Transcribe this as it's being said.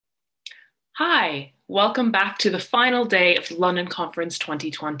Hi, welcome back to the final day of the London Conference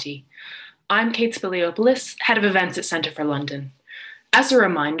 2020. I'm Kate Spiliopoulos, Head of Events at Centre for London. As a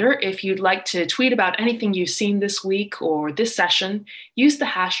reminder, if you'd like to tweet about anything you've seen this week or this session, use the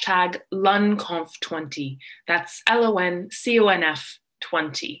hashtag LUNCONF20. That's LONCONF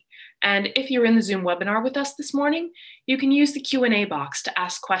 20. And if you're in the Zoom webinar with us this morning, you can use the Q&A box to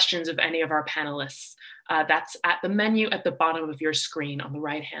ask questions of any of our panelists. That's at the menu at the bottom of your screen on the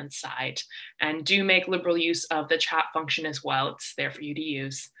right-hand side. And do make liberal use of the chat function as well. It's there for you to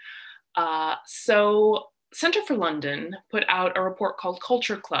use. So Centre for London put out a report called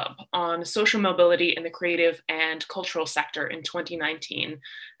Culture Club on social mobility in the creative and cultural sector in 2019.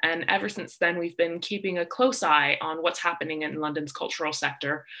 And ever since then, we've been keeping a close eye on what's happening in London's cultural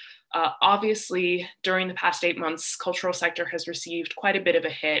sector. Obviously, during the past 8 months, cultural sector has received quite a bit of a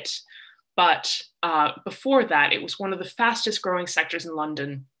hit. But before that, it was one of the fastest growing sectors in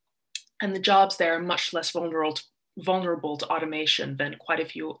London. And the jobs there are much less vulnerable to automation than quite a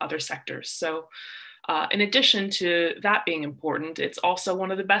few other sectors. So in addition to that being important, it's also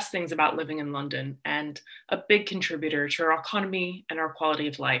one of the best things about living in London and a big contributor to our economy and our quality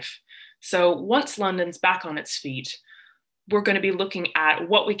of life. So once London's back on its feet, we're going to be looking at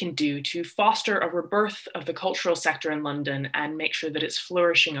what we can do to foster a rebirth of the cultural sector in London and make sure that it's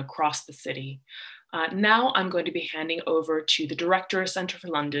flourishing across the city. Now I'm going to be handing over to the Director of Centre for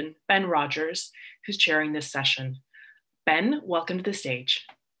London, Ben Rogers, who's chairing this session. Ben, welcome to the stage.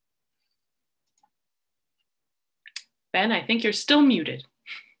 Ben, I think you're still muted.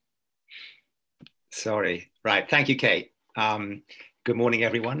 Sorry. Right. Thank you, Kate. Good morning,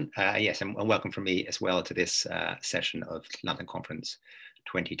 everyone. Yes, and welcome from me as well to this session of London Conference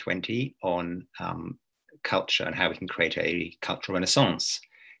 2020 on culture and how we can create a cultural renaissance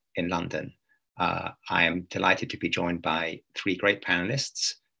in London. I am delighted to be joined by three great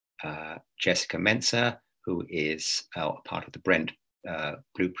panelists, Jessica Mensah, who is part of the Brent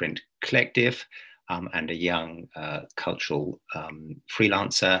Blueprint Collective and a young cultural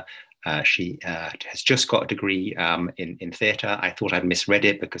freelancer. She has just got a degree in theatre. I thought I'd misread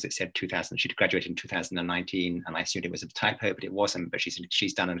it because it said 2000. She graduated in 2019, and I assumed it was a typo, but it wasn't. But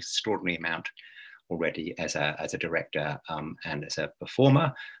she's done an extraordinary amount already as a director and as a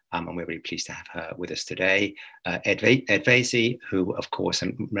performer. And we're really pleased to have her with us today. Ed Vaizey, who, of course,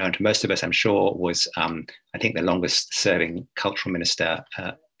 and around to most of us, I'm sure, was I think the longest serving cultural minister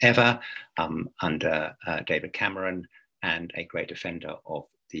ever under David Cameron, and a great defender of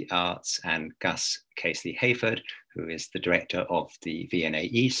the arts, and Casely-Hayford, who is the director of the V&A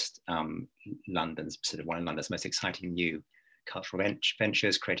East, London's one of London's most exciting new cultural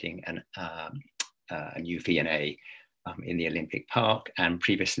ventures, creating a new V&A in the Olympic Park. And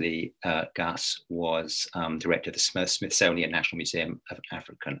previously, Gus was director of the Smithsonian National Museum of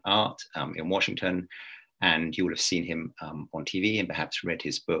African Art in Washington. And you will have seen him on TV and perhaps read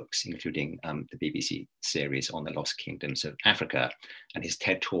his books, including the BBC series on the Lost Kingdoms of Africa. And his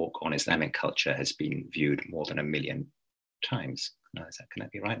TED Talk on Islamic culture has been viewed more than 1 million times. Can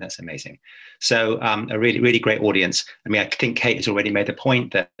that be right? That's amazing. So a really, really great audience. I mean, I think Kate has already made the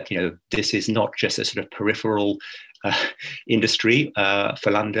point that, this is not just a sort of peripheral industry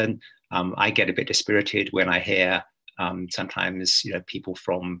for London. I get a bit dispirited when I hear sometimes, people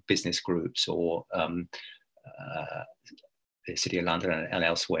from business groups or the City of London and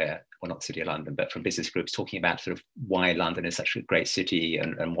elsewhere, well, not City of London, but from business groups talking about sort of why London is such a great city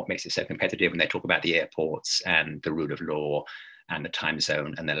and what makes it so competitive. And they talk about the airports and the rule of law and the time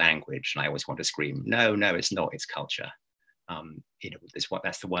zone and the language. And I always want to scream, no, it's not, it's culture.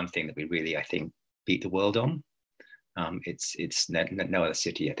 That's the one thing that we really, I think, beat the world on. It's no other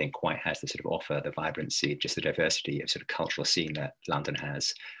city, I think, quite has the sort of offer, the vibrancy, just the diversity of sort of cultural scene that London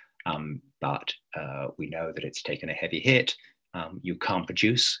has. But we know that it's taken a heavy hit. You can't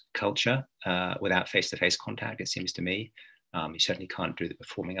produce culture without face-to-face contact, it seems to me. You certainly can't do the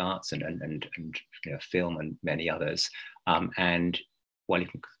performing arts and film and many others. And while you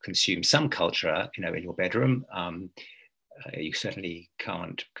can consume some culture, in your bedroom, you certainly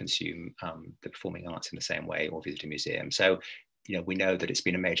can't consume the performing arts in the same way or visit a museum. So, we know that it's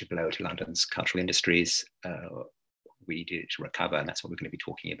been a major blow to London's cultural industries. We need it to recover, and that's what we're going to be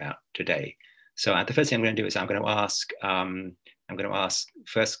talking about today. So the first thing I'm going to do is I'm going to ask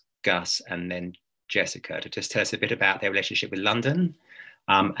first Gus and then Jessica to just tell us a bit about their relationship with London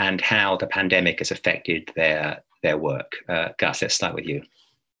and how the pandemic has affected their work. Gus, let's start with you.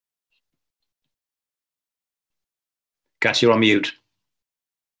 Gus, you're on mute.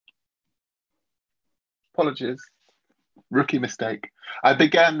 Apologies. Rookie mistake. I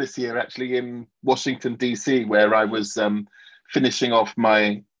began this year actually in Washington, DC, where I was finishing off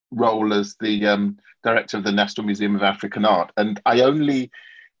my role as the director of the National Museum of African Art. And I only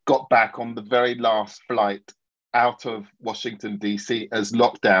got back on the very last flight out of Washington, DC, as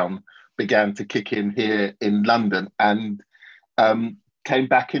lockdown began to kick in here in London, and came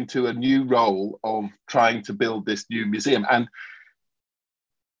back into a new role of trying to build this new museum. And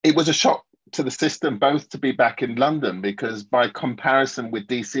it was a shock to the system both to be back in London, because by comparison with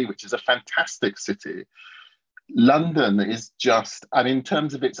DC, which is a fantastic city, London is just, and in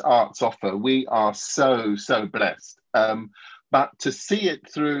terms of its arts offer, we are so blessed. But to see it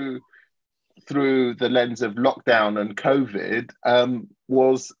through the lens of lockdown and COVID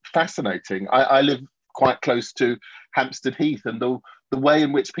was fascinating. I live quite close to Hampstead Heath, and the way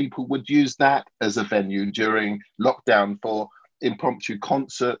in which people would use that as a venue during lockdown for impromptu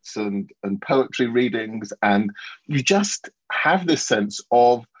concerts and poetry readings, and you just have this sense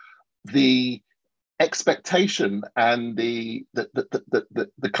of the expectation and the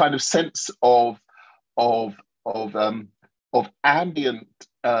kind of sense of ambient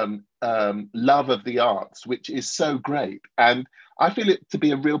love of the arts, which is so great. And I feel it to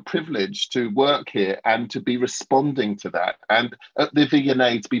be a real privilege to work here and to be responding to that. And at the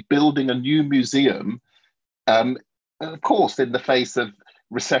V&A, to be building a new museum, of course, in the face of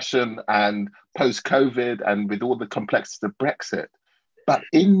recession and post-COVID and with all the complexities of Brexit. But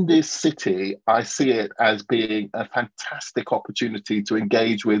in this city, I see it as being a fantastic opportunity to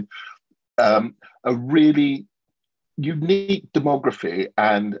engage with a really unique demography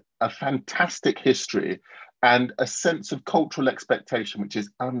and a fantastic history and a sense of cultural expectation, which is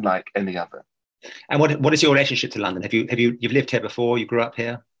unlike any other. And what is your relationship to London? You've lived here before? You grew up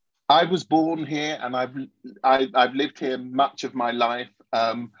here? I was born here, and I've lived here much of my life,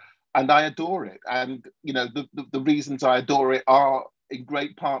 and I adore it. And you know, the reasons I adore it are in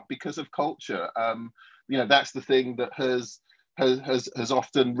great part because of culture. You know, that's the thing that has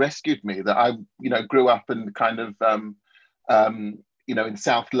often rescued me. That I, you know, grew up in kind of you know, in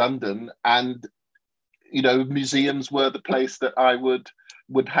South London, and you know, museums were the place that I would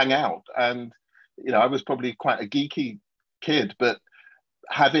hang out. And you know, I was probably quite a geeky kid, but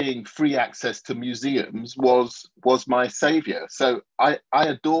having free access to museums was my savior. So I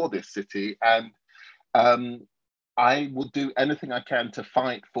adore this city, and I will do anything I can to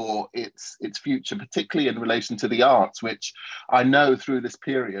fight for its future, particularly in relation to the arts, which I know through this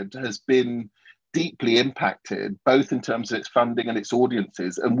period has been deeply impacted, both in terms of its funding and its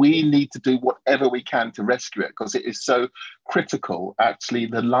audiences. And we need to do whatever we can to rescue it, because it is so critical, actually,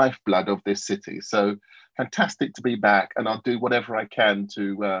 the lifeblood of this city. So fantastic to be back, and I'll do whatever I can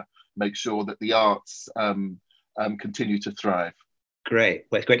to make sure that the arts continue to thrive. Great.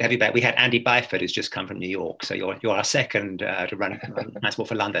 Well, it's great to have you back. We had Andy Byford, who's just come from New York. So you're our second to run Transport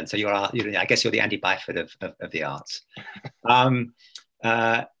for London. So I guess you're the Andy Byford of the arts.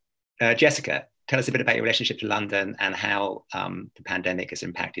 Jessica, tell us a bit about your relationship to London and how the pandemic has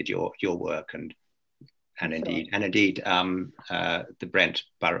impacted your work and indeed the Brent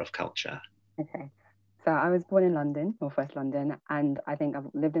Borough of Culture. Okay. So I was born in London, Northwest London, and I think I've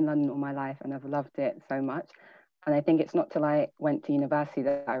lived in London all my life and I've loved it so much. And I think it's not till I went to university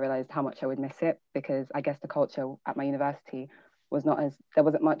that I realized how much I would miss it, because I guess the culture at my university there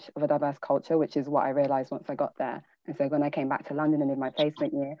wasn't much of a diverse culture, which is what I realized once I got there. And so when I came back to London and did my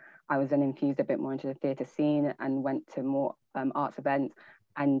placement year, I was then infused a bit more into the theatre scene and went to more arts events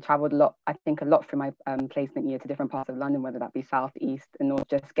and traveled a lot through my placement year to different parts of London, whether that be south, east and north,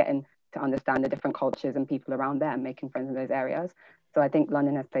 just getting to understand the different cultures and people around there and making friends in those areas. So I think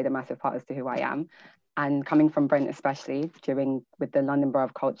London has played a massive part as to who I am. And coming from Brent, especially with the London Borough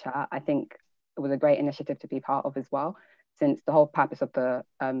of Culture, I think it was a great initiative to be part of as well, since the whole purpose of the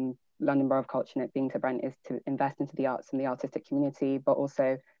London Borough of Culture and it being to Brent is to invest into the arts and the artistic community, but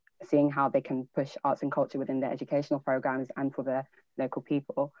also seeing how they can push arts and culture within their educational programs and for their local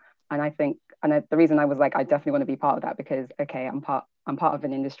people. And I think, the reason I was like, I definitely want to be part of that, because, okay, I'm part of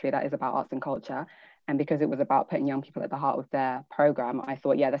an industry that is about arts and culture. And because it was about putting young people at the heart of their program, I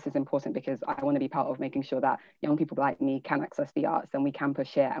thought, yeah, this is important, because I want to be part of making sure that young people like me can access the arts and we can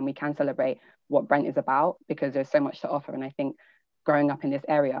push it and we can celebrate what Brent is about, because there's so much to offer. And I think growing up in this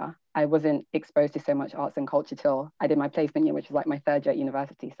area, I wasn't exposed to so much arts and culture till I did my placement year, which was like my third year at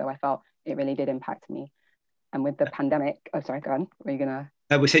university. So I felt it really did impact me. And with the pandemic, oh, sorry, go on. Were you gonna?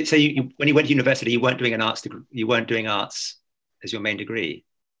 No, so when you went to university, you weren't doing an arts degree, you weren't doing arts as your main degree.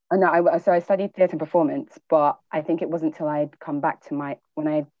 Oh, no, so I studied theatre and performance, but I think it wasn't until I'd come back to when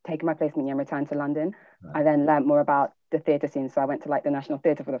I had taken my placement year and returned to London, right. I then learned more about the theatre scene. So I went to like the National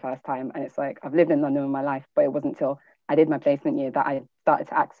Theatre for the first time, and it's like, I've lived in London all my life, but it wasn't until I did my placement year that I started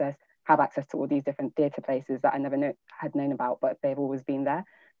to have access to all these different theatre places that I never had known about, but they've always been there.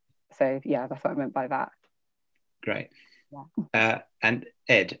 So yeah, that's what I meant by that. Great. Yeah. And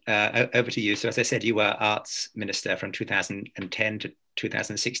Ed, over to you. So as I said, you were Arts Minister from 2010 to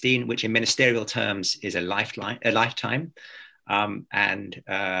 2016, which in ministerial terms is a lifetime. And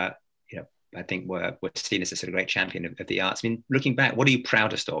I think we're seen as a sort of great champion of the arts. I mean, looking back, what are you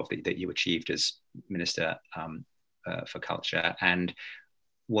proudest of that you achieved as Minister for Culture, and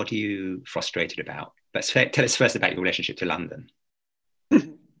what are you frustrated about? But tell us first about your relationship to London.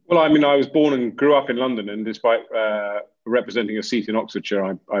 Well, I mean, I was born and grew up in London, and despite representing a seat in Oxfordshire,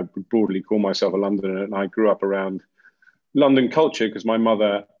 I would broadly call myself a Londoner, and I grew up around London culture because my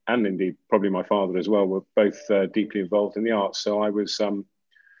mother, and indeed probably my father as well, were both deeply involved in the arts. So I was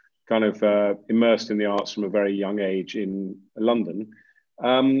kind of immersed in the arts from a very young age in London.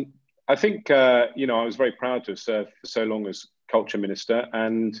 I think, I was very proud to have served for so long as Culture Minister,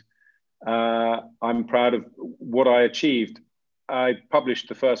 and I'm proud of what I achieved. I published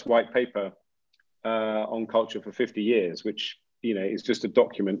the first white paper on culture for 50 years, which, is just a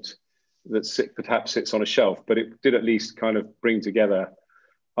document that perhaps sits on a shelf, but it did at least kind of bring together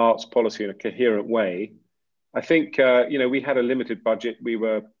arts policy in a coherent way. I think, we had a limited budget. We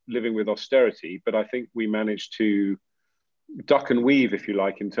were living with austerity, but I think we managed to duck and weave, if you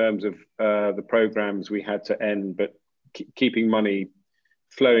like, in terms of the programs we had to end, but keeping money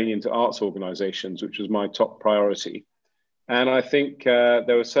flowing into arts organizations, which was my top priority. And I think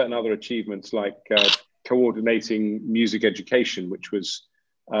there were certain other achievements like coordinating music education, which was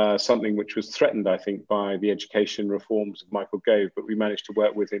something which was threatened, I think, by the education reforms of Michael Gove, but we managed to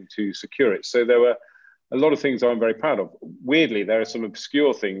work with him to secure it. So there were a lot of things I'm very proud of. Weirdly, there are some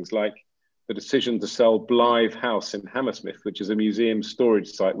obscure things like the decision to sell Blythe House in Hammersmith, which is a museum storage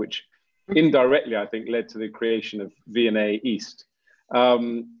site, which indirectly, I think, led to the creation of V&A East.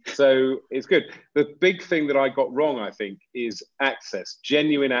 So it's good. The big thing that I got wrong, I think, is access,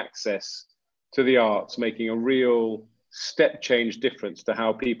 genuine access to the arts, making a real step change difference to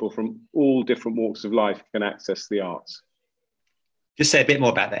how people from all different walks of life can access the arts. Just say a bit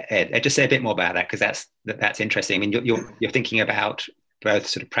more about that, Ed. Just say a bit more about that, because that's interesting. I mean, you're thinking about both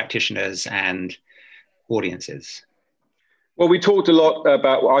sort of practitioners and audiences. Well, we talked a lot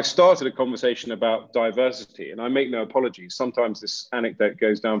about, I started a conversation about diversity, and I make no apologies. Sometimes this anecdote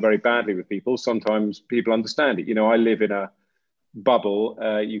goes down very badly with people. Sometimes people understand it. I live in a bubble.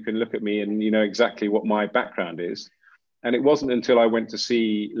 You can look at me and you know exactly what my background is. And it wasn't until I went to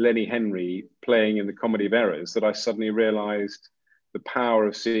see Lenny Henry playing in the Comedy of Errors that I suddenly realized the power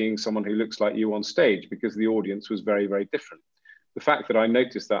of seeing someone who looks like you on stage, because the audience was very, very different. The fact that I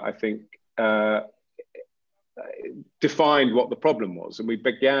noticed that, I think, defined what the problem was. And we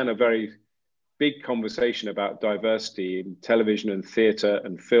began a very big conversation about diversity in television and theatre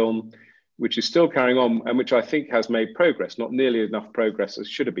and film, which is still carrying on and which I think has made progress, not nearly enough progress as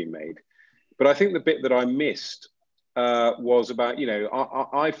should have been made. But I think the bit that I missed was about,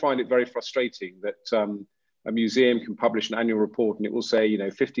 I find it very frustrating that a museum can publish an annual report and it will say,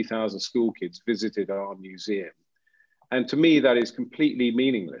 50,000 school kids visited our museum. And to me, that is completely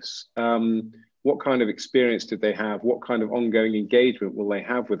meaningless. What kind of experience did they have? What kind of ongoing engagement will they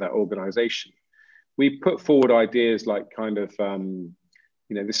have with that organization? We put forward ideas like kind of,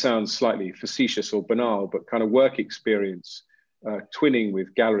 this sounds slightly facetious or banal, but kind of work experience, twinning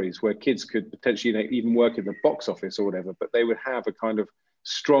with galleries where kids could potentially even work in the box office or whatever, but they would have a kind of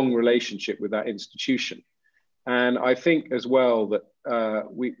strong relationship with that institution. And I think as well that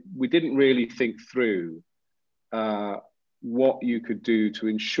we didn't really think through what you could do to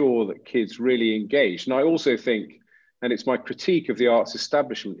ensure that kids really engaged. And I also think, and it's my critique of the arts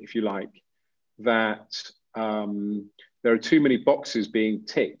establishment, if you like, that there are too many boxes being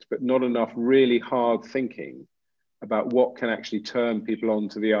ticked, but not enough really hard thinking about what can actually turn people on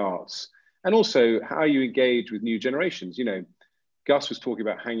to the arts. And also how you engage with new generations. Gus was talking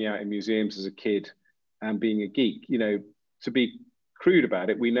about hanging out in museums as a kid and being a geek. To be crude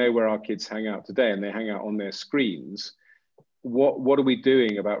about it, we know where our kids hang out today, and they hang out on their screens. What are we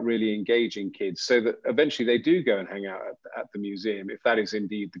doing about really engaging kids so that eventually they do go and hang out at the museum, if that is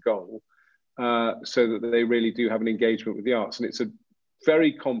indeed the goal, so that they really do have an engagement with the arts? And it's a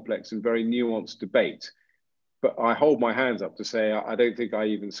very complex and very nuanced debate, but I hold my hands up to say I don't think I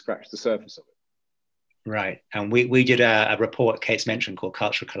even scratched the surface of it. Right. And we did a report Kate's mentioned called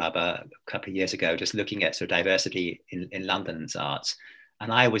Cultural Club a couple of years ago, just looking at sort of diversity in London's arts.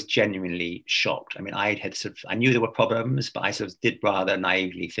 And I was genuinely shocked. I mean, I knew there were problems, but I sort of did rather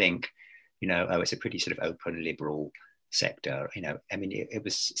naively think, it's a pretty sort of open liberal sector. I mean, it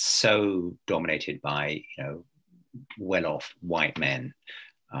was so dominated by, well-off white men.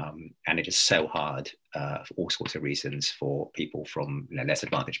 And it is so hard for all sorts of reasons for people from less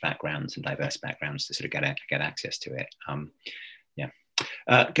advantaged backgrounds and diverse backgrounds to sort of get access to it.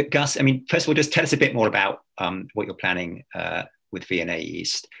 Gus, I mean, first of all, just tell us a bit more about what you're planning with V&A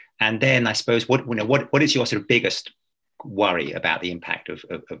East, and then I suppose what is your sort of biggest worry about the impact of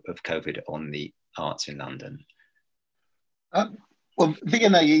COVID on the arts in London? Well,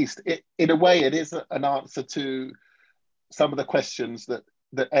 V&A East, in a way, it is an answer to some of the questions that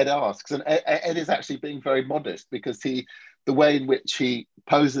Ed asks, and Ed is actually being very modest, because the way in which he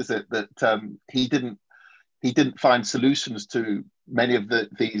poses it, that he didn't find solutions to many of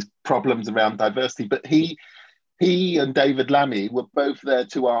these problems around diversity, but he and David Lammy were both there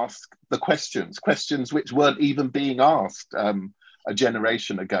to ask the questions which weren't even being asked a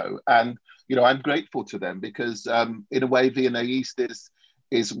generation ago. And I'm grateful to them, because in a way V&A East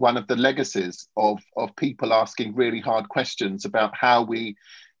is one of the legacies of people asking really hard questions about how we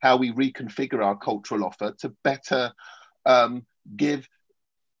reconfigure our cultural offer to better give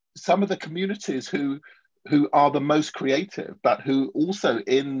some of the communities who are the most creative, but who also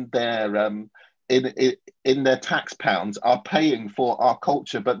in their tax pounds are paying for our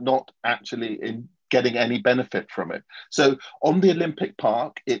culture, but not actually in getting any benefit from it. So on the Olympic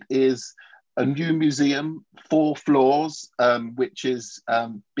Park, it is a new museum, 4 floors, which is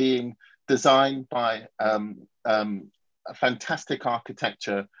being designed by a fantastic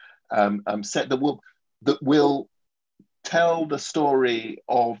architecture set that will tell the story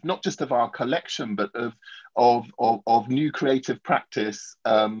of not just of our collection, but of new creative practice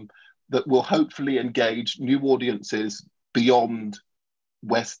that will hopefully engage new audiences beyond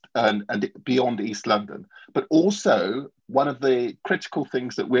West and beyond East London. But also, one of the critical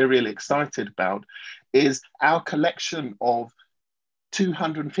things that we're really excited about is our collection of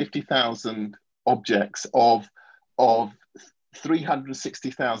 250,000 objects, of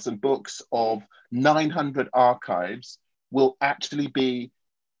 360,000 books, of 900 archives, will actually be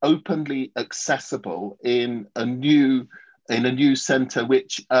openly accessible in a new centre,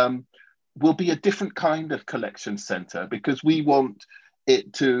 which will be a different kind of collection centre, because we want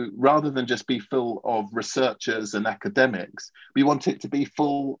it to, rather than just be full of researchers and academics, we want it to be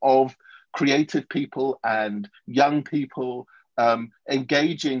full of creative people and young people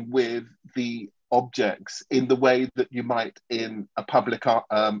engaging with the objects in the way that you might in a public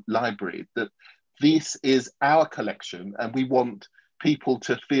library. That this is our collection, and we want people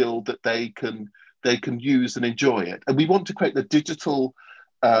to feel that they can use and enjoy it. And we want to create the digital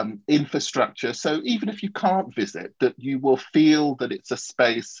infrastructure, so even if you can't visit, that you will feel that it's a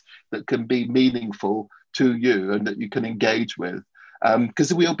space that can be meaningful to you and that you can engage with.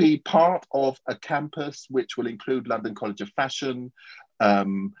 Because we'll be part of a campus which will include London College of Fashion, a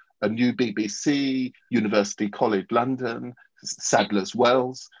new BBC, University College London, Sadler's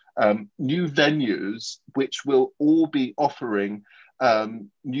Wells, new venues which will all be offering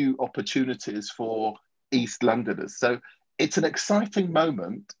new opportunities for East Londoners. So it's an exciting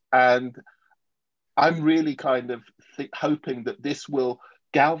moment, and I'm really kind of hoping that this will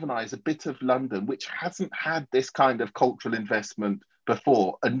galvanise a bit of London, which hasn't had this kind of cultural investment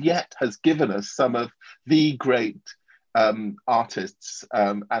before, and yet has given us some of the great artists.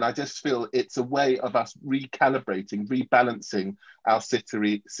 And I just feel it's a way of us recalibrating, rebalancing our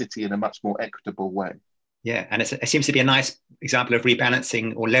city in a much more equitable way. Yeah, and it seems to be a nice example of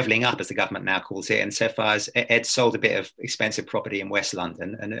rebalancing, or levelling up, as the government now calls it. And so far as Ed sold a bit of expensive property in West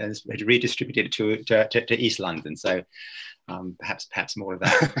London and has redistributed it to East London. So perhaps more of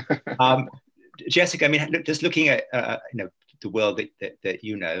that. Jessica, I mean, just looking at the world that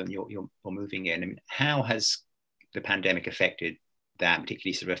you know and you're moving in, I mean, how has the pandemic affected that,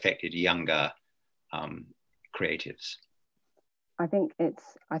 particularly sort of affected younger creatives? I think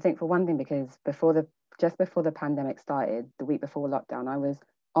for one thing, because just before the pandemic started, the week before lockdown, I was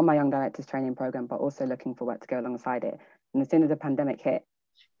on my Young Directors training program, but also looking for work to go alongside it. And as soon as the pandemic hit,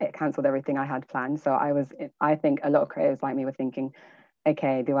 it cancelled everything I had planned. So I think a lot of creatives like me were thinking,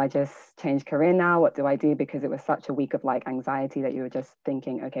 okay, do I just change career now? What do I do? Because it was such a week of like anxiety that you were just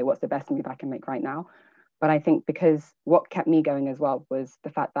thinking, okay, what's the best move I can make right now? But I think because what kept me going as well was the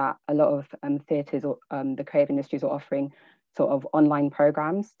fact that a lot of theatres or the creative industries were offering sort of online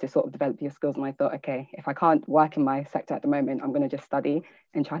programs to sort of develop your skills. And I thought, okay, if I can't work in my sector at the moment, I'm going to just study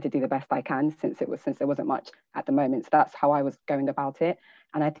and try to do the best I can, since there wasn't much at the moment. So that's how I was going about it.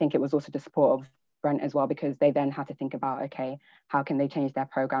 And I think it was also the support of Brent as well, because they then had to think about, okay, how can they change their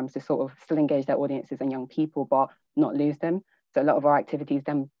programs to sort of still engage their audiences and young people, but not lose them. So a lot of our activities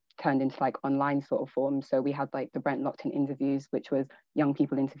then turned into like online sort of forms. So we had like the Brent Locked In interviews, which was young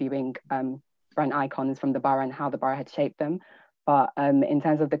people interviewing Brent icons from the borough and how the borough had shaped them. But in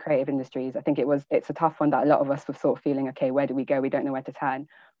terms of the creative industries, I think it's a tough one that a lot of us were sort of feeling, okay, where do we go? We don't know where to turn.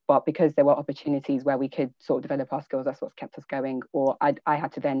 But because there were opportunities where we could sort of develop our skills, that's what's kept us going. Or I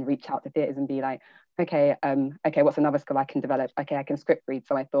had to then reach out to theatres and be like, okay, what's another skill I can develop? Okay, I can script read.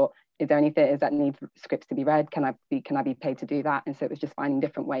 So I thought, is there any theatres that need scripts to be read? Can I be paid to do that? And so it was just finding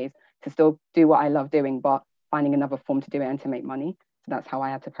different ways to still do what I love doing, but finding another form to do it and to make money. So that's how I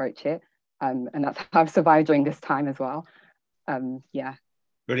had to approach it. And that's how I've survived during this time as well. Yeah.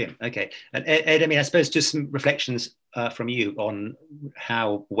 Brilliant. Okay. And Ed, I mean, I suppose just some reflections from you on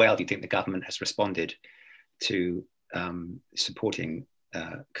how well do you think the government has responded to supporting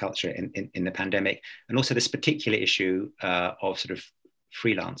culture in the pandemic, and also this particular issue of sort of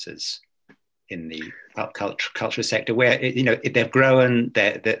freelancers in the cultural sector, where they've grown,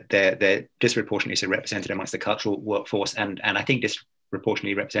 they're disproportionately sort of represented amongst the cultural workforce, and I think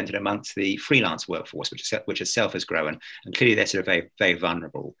disproportionately represented amongst the freelance workforce, which itself has grown, and clearly they're sort of very, very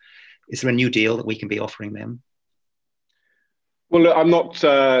vulnerable. Is there a new deal that we can be offering them? Well, look, I'm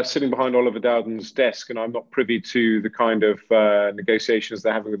not sitting behind Oliver Dowden's desk, and I'm not privy to the kind of negotiations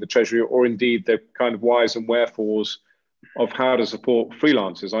they're having with the Treasury, or indeed the kind of whys and wherefores of how to support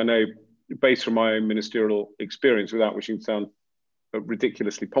freelancers. I know, based from my own ministerial experience, without wishing to sound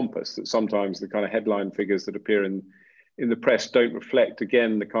ridiculously pompous, that sometimes the kind of headline figures that appear in the press don't reflect,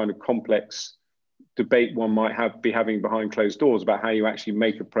 again, the kind of complex debate one might be having behind closed doors about how you actually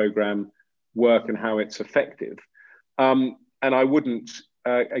make a program work and how it's effective. And I wouldn't,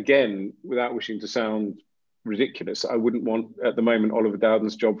 again, without wishing to sound ridiculous, I wouldn't want at the moment Oliver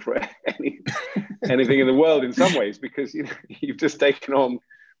Dowden's job for anything in the world in some ways, because you've just taken on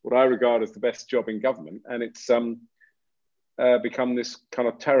what I regard as the best job in government, and it's become this kind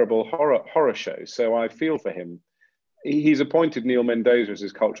of terrible horror show. So I feel for him. He's appointed Neil Mendoza as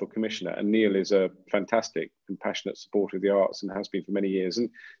his cultural commissioner, and Neil is a fantastic and passionate supporter of the arts and has been for many years. And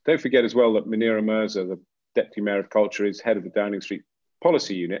don't forget as well that Munira Mirza, the Deputy Mayor of Culture, is head of the Downing Street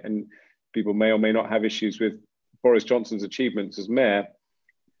Policy Unit, and people may or may not have issues with Boris Johnson's achievements as mayor,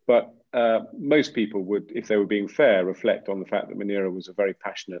 but most people would, if they were being fair, reflect on the fact that Munira was a very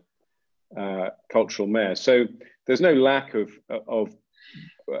passionate cultural mayor. So there's no lack of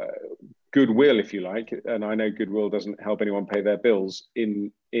goodwill, if you like, and I know goodwill doesn't help anyone pay their bills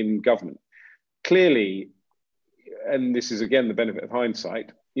in government. Clearly, and this is again the benefit of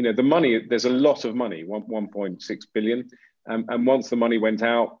hindsight, the money, there's a lot of money, 1.6 billion, and once the money went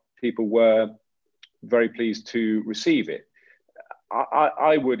out, people were very pleased to receive it.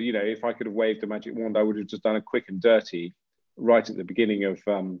 I would, if I could have waved a magic wand, I would have just done a quick and dirty right at the beginning of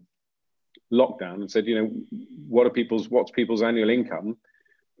lockdown and said, what's people's annual income?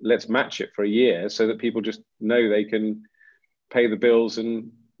 Let's match it for a year so that people just know they can pay the bills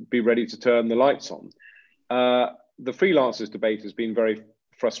and be ready to turn the lights on. The freelancers debate has been very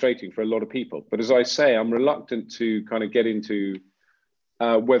frustrating for a lot of people. But as I say, I'm reluctant to kind of get into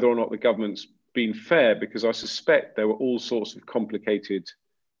whether or not the government's been fair, because I suspect there were all sorts of complicated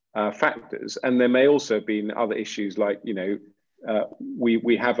factors. And there may also have been other issues like, we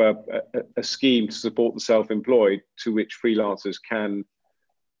have a scheme to support the self-employed to which freelancers can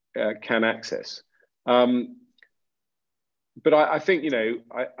access. But I think,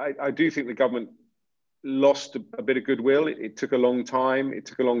 I do think the government lost a bit of goodwill. It took a long time. It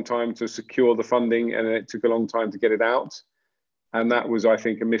took a long time to secure the funding, and it took a long time to get it out. And that was, I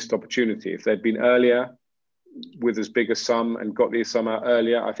think, a missed opportunity. If they'd been earlier with as big a sum and got the sum out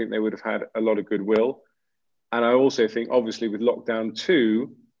earlier, I think they would have had a lot of goodwill. And I also think, obviously, with lockdown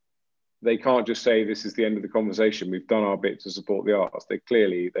 2, they can't just say this is the end of the conversation. We've done our bit to support the arts. There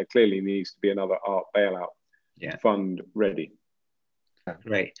clearly needs to be another art bailout fund ready.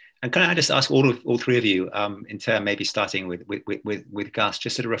 Great. And can I just ask all three of you, in turn, maybe starting with Gus,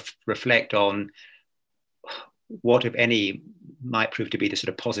 just sort of reflect on what, if any, might prove to be the sort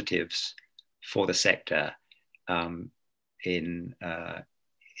of positives for the sector in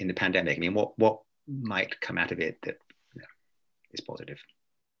the pandemic. I mean, what might come out of it that is positive?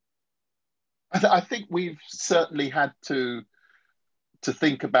 I think we've certainly had to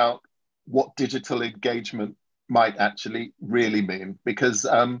think about what digital engagement might actually really mean, because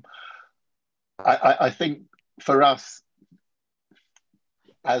I think for us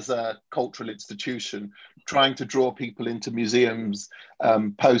as a cultural institution, trying to draw people into museums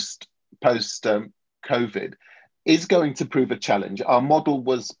post COVID is going to prove a challenge. Our model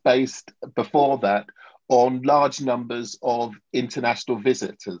was based before that on large numbers of international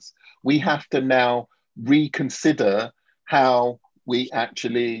visitors. We have to now reconsider how we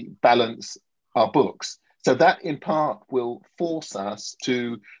actually balance our books. So that in part will force us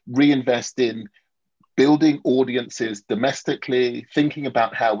to reinvest in building audiences domestically, thinking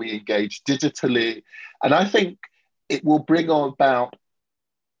about how we engage digitally. And I think it will bring about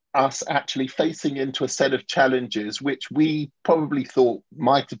us actually facing into a set of challenges which we probably thought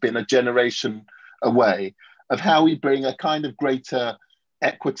might have been a generation away, of how we bring a kind of greater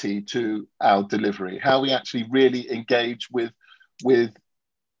equity to our delivery, how we actually really engage with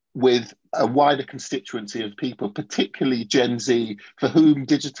a wider constituency of people, particularly Gen Z, for whom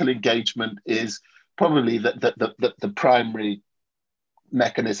digital engagement is probably the primary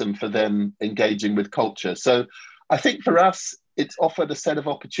mechanism for them engaging with culture. So I think for us, it's offered a set of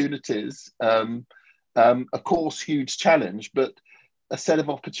opportunities, of course, huge challenge, but a set of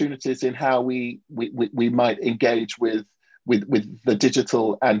opportunities in how we might engage with the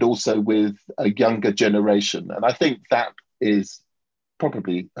digital and also with a younger generation. And I think that is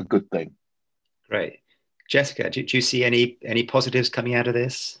probably a good thing. Great. Jessica, do you see any positives coming out of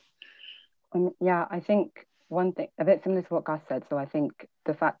this? Yeah, I think one thing, a bit similar to what Gus said. So I think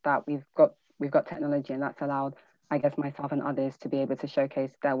the fact that we've got technology, and that's allowed, I guess, myself and others to be able to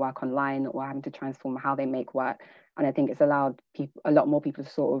showcase their work online or having to transform how they make work. And I think it's allowed a lot more people to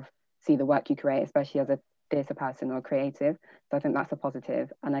sort of see the work you create, especially as a theatre person or a creative. So I think that's a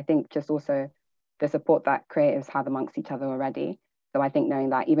positive. And I think just also the support that creatives have amongst each other already. So I think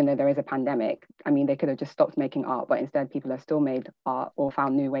knowing that even though there is a pandemic, I mean, they could have just stopped making art, but instead people have still made art or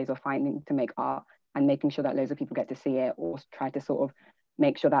found new ways of finding to make art, and making sure that loads of people get to see it, or try to sort of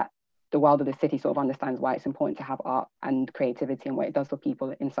make sure that the world of the city sort of understands why it's important to have art and creativity and what it does for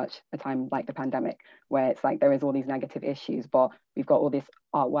people in such a time like the pandemic, where it's like there is all these negative issues, but we've got all this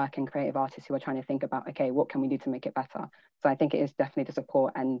artwork and creative artists who are trying to think about, okay, what can we do to make it better? So I think it is definitely the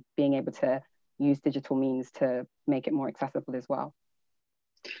support and being able to use digital means to make it more accessible as well.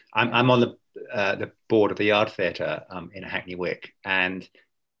 I'm on the board of the Yard Theatre in Hackney Wick, and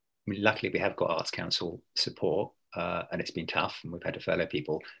I mean, luckily we have got Arts Council support, and it's been tough, and we've had to furlough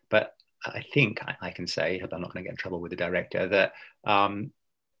people. But I think I can say, I'm not going to get in trouble with the director, that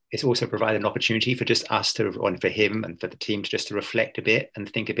it's also provided an opportunity for just us to, or for him and for the team, to just to reflect a bit and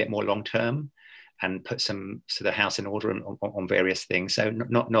think a bit more long term, and put some sort of house in order on various things. So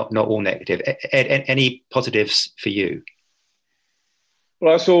not all negative. Ed, any positives for you?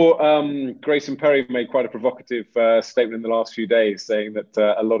 Well, I saw Grayson Perry made quite a provocative statement in the last few days, saying that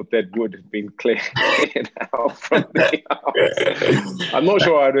a lot of dead wood had been cleared out from the arts. I'm not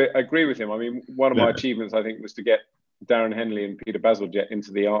sure I'd agree with him. I mean, one of my achievements, I think, was to get Darren Henley and Peter Bazalgette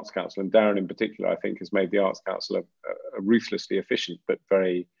into the Arts Council. And Darren in particular, I think, has made the Arts Council a ruthlessly efficient but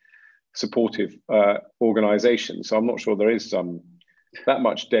very supportive organisation. So I'm not sure there is that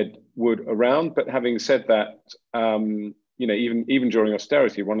much dead wood around. But having said that, you know, even during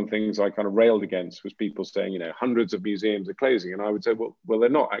austerity, one of the things I kind of railed against was people saying, you know, hundreds of museums are closing. And I would say, well, they're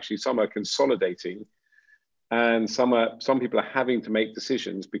not actually. Some are consolidating, and some people are having to make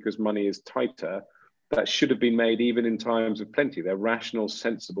decisions because money is tighter that should have been made even in times of plenty. They're rational,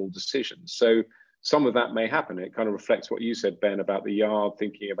 sensible decisions. So some of that may happen. It kind of reflects what you said, Ben, about the Yard,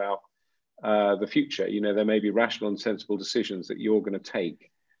 thinking about the future. You know, there may be rational and sensible decisions that you're going to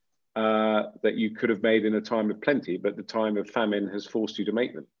take that you could have made in a time of plenty, but the time of famine has forced you to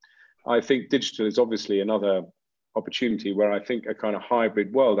make them. I think digital is obviously another opportunity where I think a kind of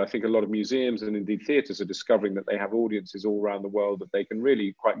hybrid world. I think a lot of museums and indeed theatres are discovering that they have audiences all around the world that they can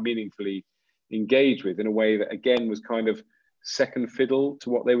really quite meaningfully engage with in a way that, again, was kind of second fiddle to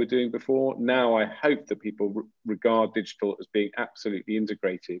what they were doing before. Now I hope that people regard digital as being absolutely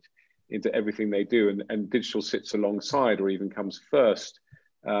integrated into everything they do, and digital sits alongside or even comes first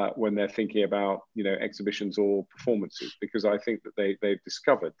when they're thinking about, you know, exhibitions or performances, because I think that they've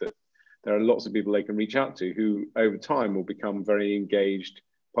discovered that there are lots of people they can reach out to who over time will become very engaged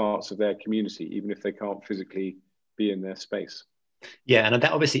parts of their community, even if they can't physically be in their space. Yeah, and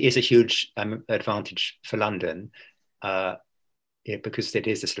that obviously is a huge advantage for London, because it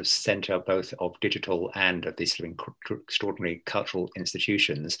is the sort of centre both of digital and of these sort of extraordinary cultural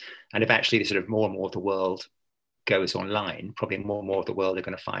institutions. And if actually the sort of more and more of the world goes online, probably more and more of the world are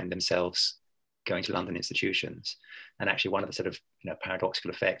going to find themselves going to London institutions. And actually one of the sort of, you know,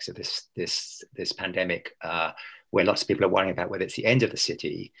 paradoxical effects of this pandemic, where lots of people are worrying about whether it's the end of the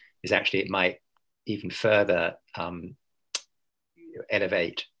city, is actually it might even further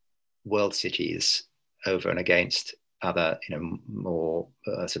elevate world cities over and against other, you know, more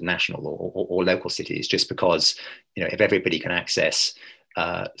sort of national or local cities, just because, you know, if everybody can access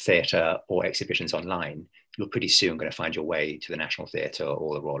theatre or exhibitions online, you're pretty soon going to find your way to the National Theatre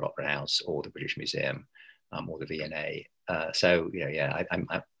or the Royal Opera House or the British Museum or the V&A. So, you know, yeah,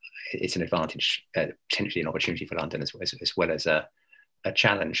 it's an advantage, potentially an opportunity for London as well as a a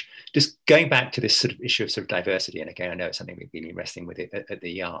challenge. Just going back to this sort of issue of sort of diversity, and again, I know it's something we've been wrestling with it at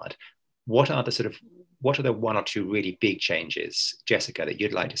the Yard. What are the one or two really big changes, Jessica, that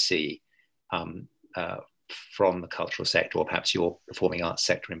you'd like to see from the cultural sector, or perhaps your performing arts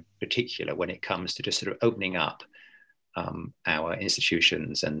sector in particular, when it comes to just sort of opening up our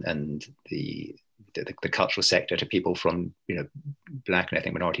institutions and the cultural sector to people from, you know, Black and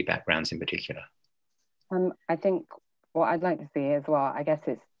ethnic minority backgrounds in particular? I think what I'd like to see as well, I guess,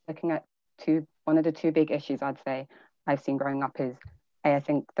 it's looking at one of the two big issues I'd say I've seen growing up is, I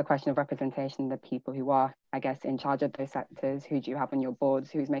think the question of representation, the people who are, I guess, in charge of those sectors, who do you have on your boards,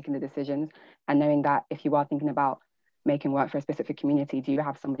 who's making the decisions, and knowing that if you are thinking about making work for a specific community, do you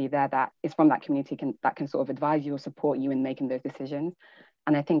have somebody there that is from that community that can sort of advise you or support you in making those decisions?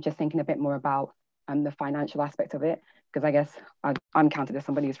 And I think just thinking a bit more about the financial aspect of it, because I guess I'm counted as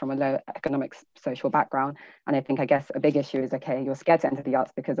somebody who's from a low economic social background, and I guess a big issue is, okay, you're scared to enter the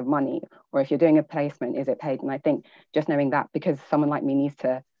arts because of money, or if you're doing a placement, is it paid? And I think just knowing that, because someone like me needs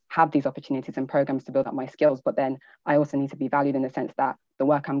to have these opportunities and programs to build up my skills, but then I also need to be valued in the sense that the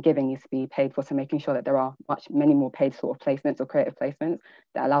work I'm giving needs to be paid for. So making sure that there are many more paid sort of placements or creative placements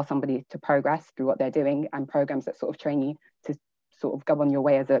that allow somebody to progress through what they're doing, and programs that sort of train you to sort of go on your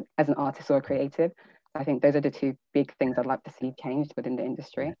way as an artist or a creative. I think those are the two big things I'd like to see changed within the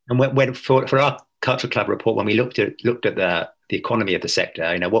industry. And when for our Cultural Club report, when we looked at the economy of the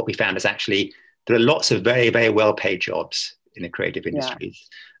sector, you know, what we found is actually there are lots of very, very well paid jobs in the creative industries.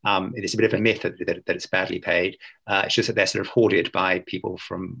 Yeah. It is a bit of a myth that it's badly paid. It's just that they're sort of hoarded by people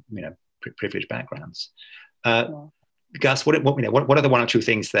from, you know, privileged backgrounds. Gus, what are the one or two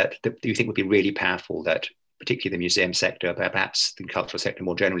things that you think would be really powerful that particularly the museum sector, but perhaps the cultural sector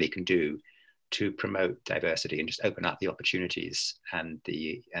more generally, can do to promote diversity and just open up the opportunities and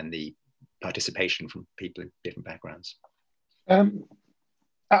the participation from people in different backgrounds?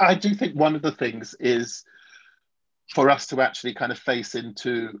 I do think one of the things is for us to actually kind of face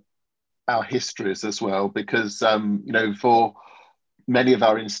into our histories as well, because you know, for many of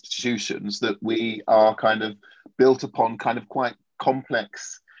our institutions, that we are kind of built upon kind of quite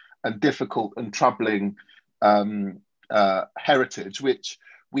complex and difficult and troubling heritage, which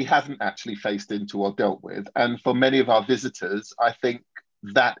we haven't actually faced into or dealt with. And for many of our visitors, I think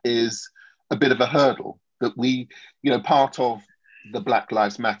that is a bit of a hurdle that we, you know, part of the Black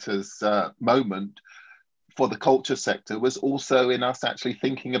Lives Matters moment for the culture sector was also in us actually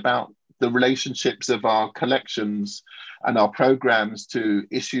thinking about the relationships of our collections and our programs to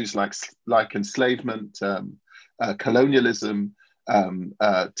issues like enslavement, colonialism,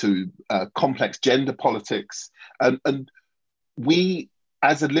 to complex gender politics. And we,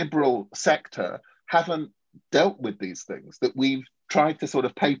 as a liberal sector, haven't dealt with these things, that we've tried to sort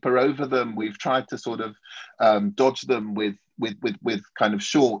of paper over them, we've tried to sort of dodge them with kind of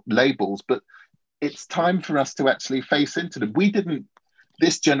short labels, but it's time for us to actually face into them.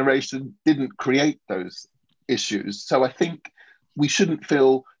 This generation didn't create those issues. So I think we shouldn't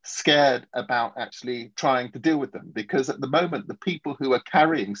feel scared about actually trying to deal with them, because at the moment, the people who are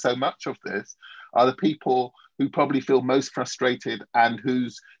carrying so much of this are the people who probably feel most frustrated and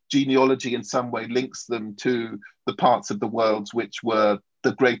whose genealogy in some way links them to the parts of the world which were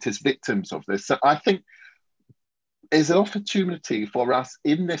the greatest victims of this. So I think there's an opportunity for us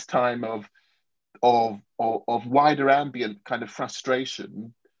in this time of wider ambient kind of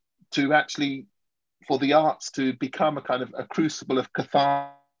frustration to actually, for the arts to become a kind of a crucible of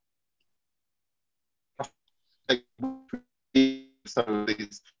catharsis. Some of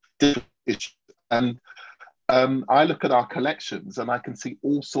these different issues. And I look at our collections and I can see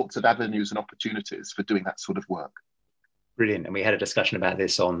all sorts of avenues and opportunities for doing that sort of work. Brilliant. And we had a discussion about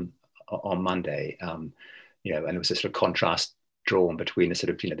this on Monday, you know, and it was a sort of contrast drawn between the sort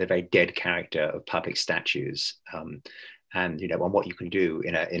of, you know, the very dead character of public statues and, you know, on what you can do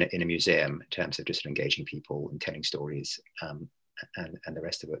in a museum in terms of just engaging people and telling stories and the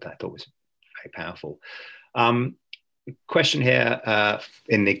rest of it, that I thought was very powerful. Question here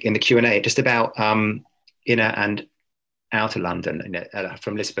in the Q&A just about inner and outer London,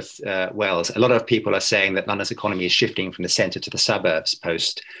 from Elizabeth Wells. A lot of people are saying that London's economy is shifting from the centre to the suburbs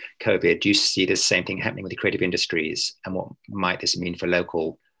post-COVID. Do you see the same thing happening with the creative industries, and what might this mean for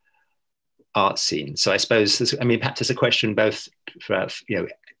local art scenes? So I suppose, perhaps there's a question both for, you know,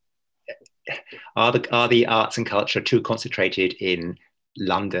 are the arts and culture too concentrated in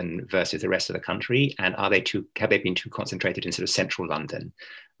London versus the rest of the country, and have they been too concentrated in sort of central London?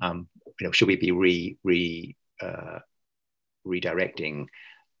 You know, should we be redirecting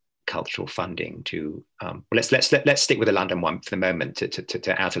cultural funding to let's stick with the London one for the moment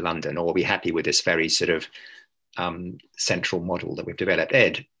to outer London, or are we happy with this very sort of central model that we've developed.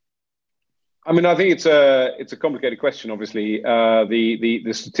 Ed? I mean, I think it's a complicated question. Obviously,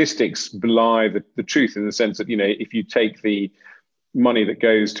 the statistics belie the truth in the sense that, you know, if you take the money that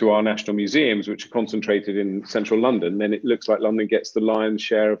goes to our national museums, which are concentrated in central London, then it looks like London gets the lion's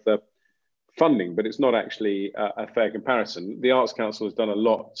share of the funding, but it's not actually a fair comparison. The Arts Council has done a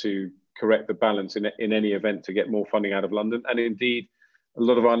lot to correct the balance in any event to get more funding out of London, and indeed, a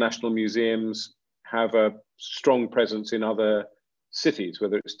lot of our national museums have a strong presence in other cities,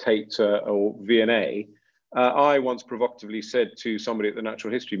 whether it's Tate or V&A. I once provocatively said to somebody at the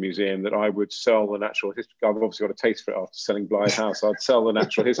Natural History Museum that I would sell the Natural History, I've obviously got a taste for it after selling Blythe House, I'd sell the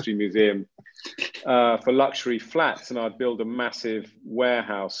Natural History Museum for luxury flats, and I'd build a massive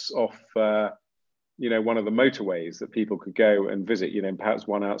warehouse off you know, one of the motorways that people could go and visit, you know, perhaps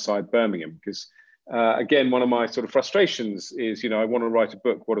one outside Birmingham, because again, one of my sort of frustrations is, you know, I want to write a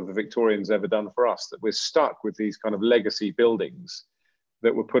book, what have the Victorians ever done for us, that we're stuck with these kind of legacy buildings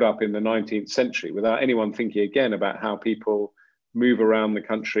that were put up in the 19th century without anyone thinking again about how people move around the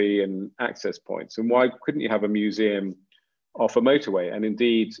country and access points. And why couldn't you have a museum off a motorway? And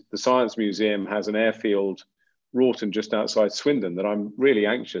indeed, the Science Museum has an airfield, Wroughton, just outside Swindon, that I'm really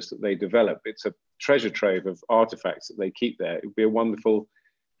anxious that they develop. It's a treasure trove of artifacts that they keep there. It would be a wonderful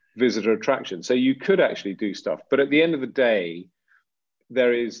visitor attraction. So you could actually do stuff. But at the end of the day,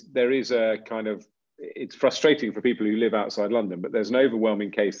 there is a kind of, it's frustrating for people who live outside London, but there's an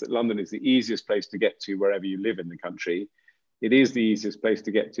overwhelming case that London is the easiest place to get to wherever you live in the country. It is the easiest place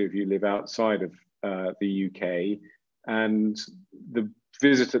to get to if you live outside of the UK. And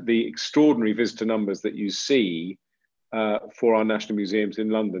the extraordinary visitor numbers that you see for our national museums in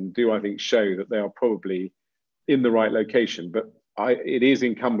London do, I think, show that they are probably in the right location. But it is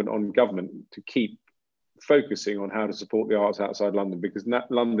incumbent on government to keep focusing on how to support the arts outside London, because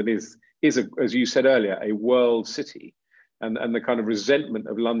London is as you said earlier, a world city, and the kind of resentment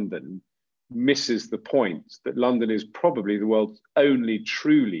of London misses the point that London is probably the world's only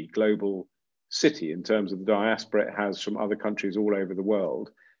truly global city in terms of the diaspora it has from other countries all over the world.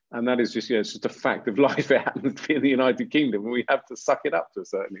 And that is just, you know, it's just a fact of life. It happens to be in the United Kingdom, and we have to suck it up to a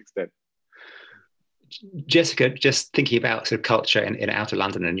certain extent. Jessica, just thinking about sort of culture in outer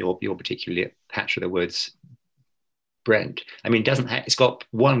London and your particularly patch of the woods, Brent. I mean, it's got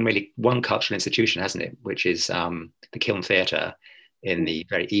one cultural institution, hasn't it? Which is the Kiln Theatre in the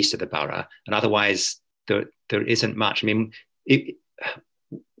very east of the borough, and otherwise there isn't much. I mean,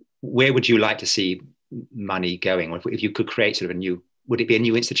 where would you like to see money going? Or if you could create sort of would it be a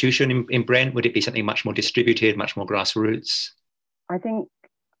new institution in Brent? Would it be something much more distributed, much more grassroots? I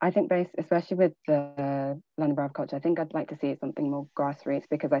think based, especially with the London Borough of Culture, I think I'd like to see it something more grassroots,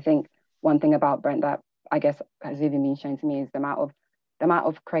 because I think one thing about Brent that I guess has even been shown to me is the amount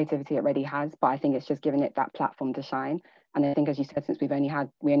of creativity it already has, but I think it's just giving it that platform to shine. And I think, as you said, since we only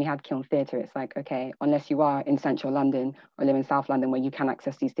had Kiln Theatre, it's like, okay, unless you are in central London or live in South London where you can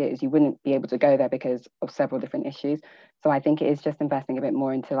access these theatres, you wouldn't be able to go there because of several different issues. So I think it is just investing a bit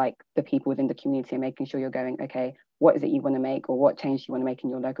more into like the people within the community and making sure you're going, okay, what is it you want to make, or what change do you want to make in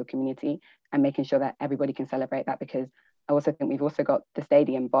your local community, and making sure that everybody can celebrate that. Because I also think we've also got the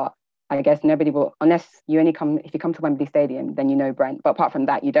stadium, but I guess nobody will, unless you only come, if you come to Wembley Stadium, then you know Brent. But apart from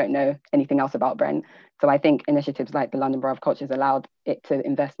that, you don't know anything else about Brent. So I think initiatives like the London Borough of Culture has allowed it to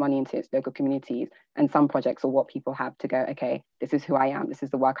invest money into its local communities. And some projects are what people have to go, okay, this is who I am, this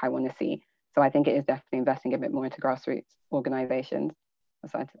is the work I want to see. So I think it is definitely investing a bit more into grassroots organisations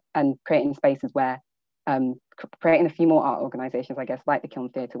and creating spaces where, creating a few more art organisations, I guess, like the Kiln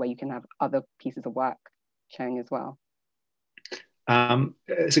Theatre, where you can have other pieces of work showing as well.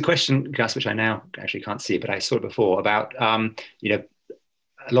 It's a question, Gus, which I now actually can't see, but I saw it before, about, you know,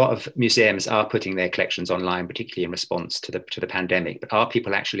 a lot of museums are putting their collections online, particularly in response to the pandemic. But are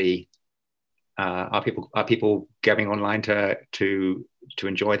people actually, are people going online to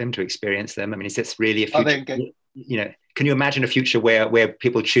enjoy them, to experience them? I mean, is this really a future? You know, can you imagine a future where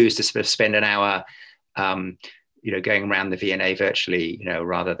people choose to sort of spend an hour, you know, going around the V&A virtually, you know,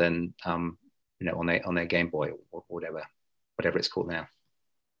 rather than, you know, on their Game Boy or whatever it's called now?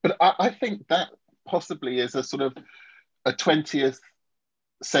 But I think that possibly is a sort of a 20th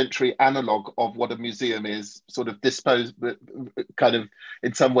century analog of what a museum is, sort of disposed, kind of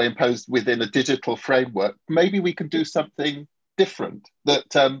in some way imposed within a digital framework. Maybe we could do something different,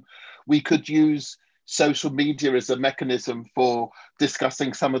 that we could use social media as a mechanism for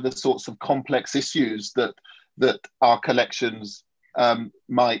discussing some of the sorts of complex issues that our collections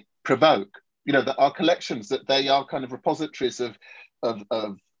might provoke. You know, that our collections, that they are kind of repositories of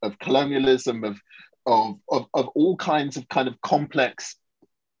colonialism, of all kinds of kind of complex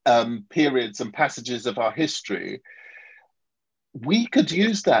periods and passages of our history, we could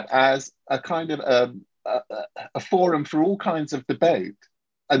use that as a kind of a forum for all kinds of debate,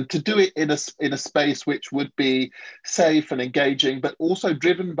 and to do it in a space which would be safe and engaging, but also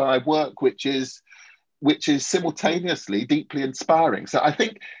driven by work which is simultaneously deeply inspiring. So I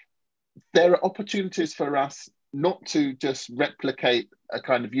think there are opportunities for us not to just replicate a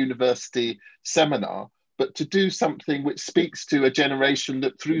kind of university seminar, but to do something which speaks to a generation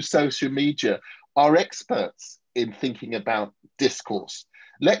that through social media are experts in thinking about discourse.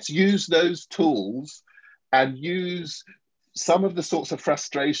 Let's use those tools and use some of the sorts of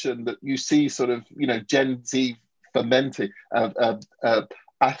frustration that you see sort of, Gen Z fermenting.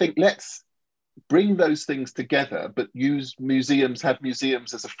 I think let's bring those things together, but have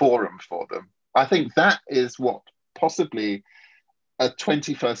museums as a forum for them. I think that is what possibly a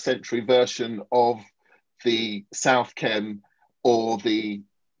 21st century version of the South Ken or the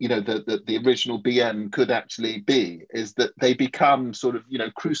original BN could actually be, is that they become sort of,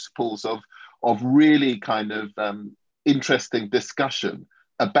 crucibles of really kind of interesting discussion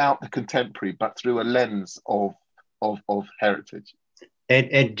about the contemporary, but through a lens of heritage.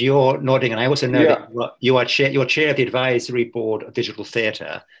 Ed, you're nodding, and I also know that you're chair of the advisory board of digital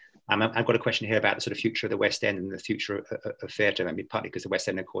theatre. I've got a question here about the sort of future of the West End and the future of theatre. I mean, partly because the West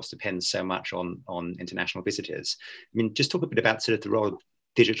End, of course, depends so much on international visitors. I mean, just talk a bit about sort of the role of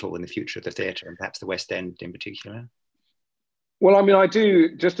digital in the future of the theatre, and perhaps the West End in particular. Well, I mean, I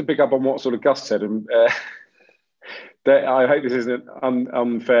do, just to pick up on what sort of Gus said, and that I hope this isn't an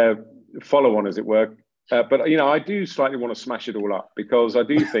unfair follow-on, as it were. But I do slightly want to smash it all up, because I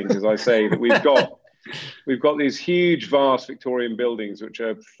do think, as I say, that we've got these huge, vast Victorian buildings which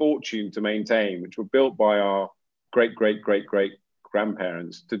are a fortune to maintain, which were built by our great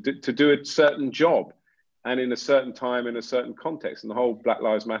grandparents to do a certain job, and in a certain time, in a certain context. And the whole Black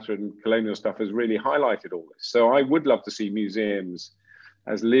Lives Matter and colonial stuff has really highlighted all this. So I would love to see museums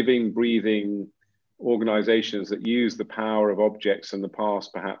as living, breathing organizations that use the power of objects and the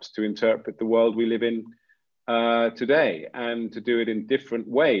past, perhaps, to interpret the world we live in today, and to do it in different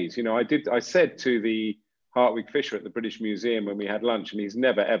ways. I said to the Hartwig Fisher at the British Museum when we had lunch, and he's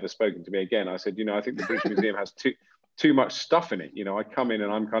never ever spoken to me again, I said, I think the British Museum has too much stuff in it. I come in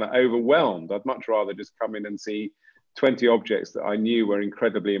and I'm kind of overwhelmed. I'd much rather just come in and see 20 objects that I knew were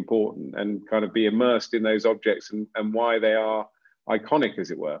incredibly important, and kind of be immersed in those objects and why they are iconic,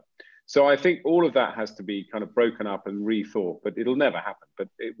 as it were. So I think all of that has to be kind of broken up and rethought, but it'll never happen. But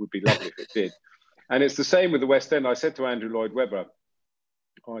it would be lovely if it did. And it's the same with the West End. I said to Andrew Lloyd Webber,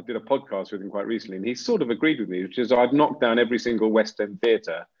 I did a podcast with him quite recently, and he sort of agreed with me, which is I'd knocked down every single West End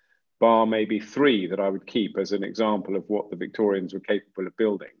theatre, bar maybe 3 that I would keep as an example of what the Victorians were capable of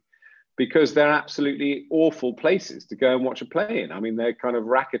building, because they're absolutely awful places to go and watch a play in. I mean, they're kind of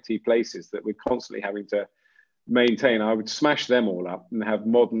rackety places that we're constantly having to maintain. I would smash them all up and have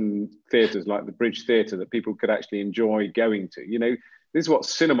modern theatres like the Bridge Theatre that people could actually enjoy going to. This is what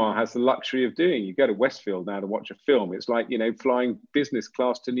cinema has the luxury of doing. You go to Westfield now to watch a film. It's like, flying business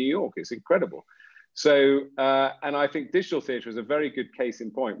class to New York. It's incredible. So, and I think digital theatre is a very good case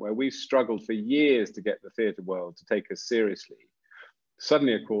in point, where we've struggled for years to get the theatre world to take us seriously.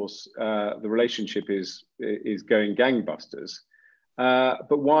 Suddenly, of course, the relationship is going gangbusters.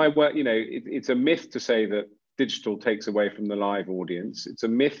 But why? Well, it's a myth to say that digital takes away from the live audience. It's a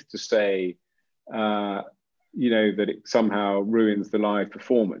myth to say, that it somehow ruins the live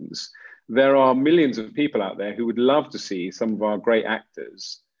performance. There are millions of people out there who would love to see some of our great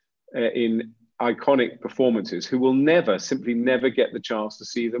actors in iconic performances, who will simply never get the chance to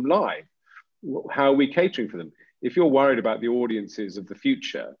see them live. How are we catering for them? If you're worried about the audiences of the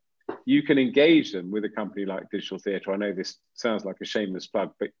future, you can engage them with a company like Digital Theatre. I know this sounds like a shameless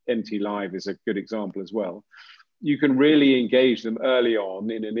plug, but NT Live is a good example as well. You can really engage them early on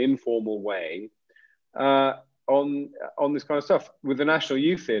in an informal way on this kind of stuff. With the National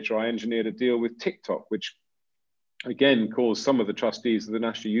Youth Theatre, I engineered a deal with Didcot, which again caused some of the trustees of the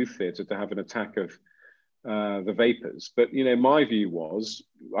National Youth Theatre to have an attack of the vapors. But my view was,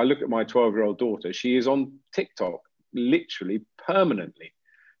 I look at my 12-year-old daughter, she is on TikTok literally permanently.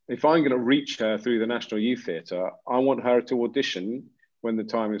 If I'm going to reach her through the National Youth Theatre, I want her to audition when the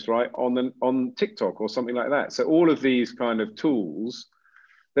time is right on TikTok or something like that. So all of these kind of tools,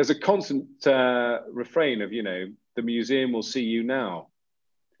 there's a constant refrain of, the museum will see you now.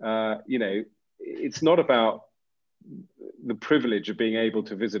 It's not about the privilege of being able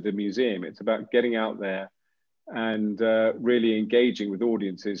to visit a museum. It's about getting out there and really engaging with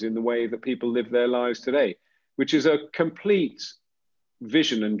audiences in the way that people live their lives today, which is a complete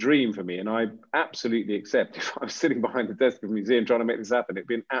vision and dream for me, and I absolutely accept if I'm sitting behind the desk of a museum trying to make this happen, it'd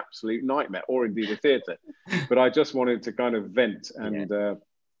be an absolute nightmare, or indeed a theatre. But I just wanted to kind of vent and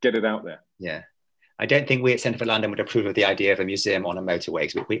get it out there. Yeah. I don't think we at Centre for London would approve of the idea of a museum on a motorway,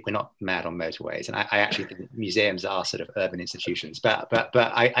 because we're not mad on motorways. And I actually think museums are sort of urban institutions. But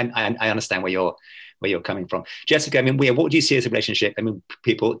I understand where you're coming from. Jessica, I mean, what do you see as a relationship? I mean,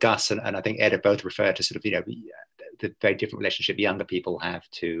 people, Gus and I think Ed have both referred to sort of, the very different relationship younger people have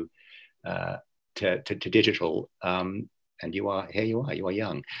to digital. And you are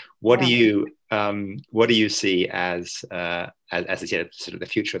young. What do you see as sort of the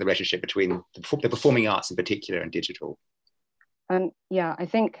future of the relationship between the performing arts in particular and digital? I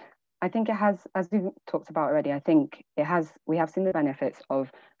think it has, as we've talked about already, I think we have seen the benefits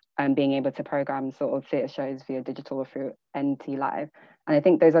of being able to program sort of theatre shows via digital or through NT Live. And I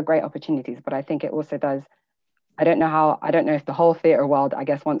think those are great opportunities, but I think it also does, I don't know if the whole theatre world, I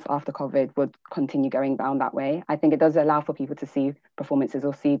guess once after COVID, would continue going down that way. I think it does allow for people to see performances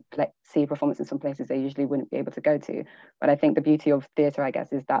or see performances from places they usually wouldn't be able to go to. But I think the beauty of theatre, I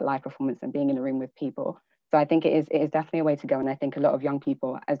guess, is that live performance and being in a room with people. So I think it is definitely a way to go. And I think a lot of young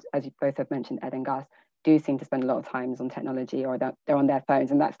people, as you both have mentioned, Ed and Gus, do seem to spend a lot of times on technology, or they're on their phones.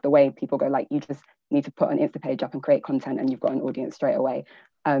 And that's the way people go, like, you just need to put an Insta page up and create content and you've got an audience straight away.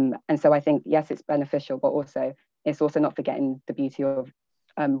 And so I think, yes, it's beneficial, but also it's also not forgetting the beauty of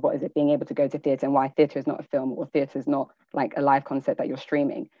being able to go to theatre, and why theatre is not a film, or theatre is not like a live concert that you're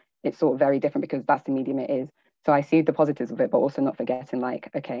streaming. It's sort of very different because that's the medium it is. So I see the positives of it, but also not forgetting, like,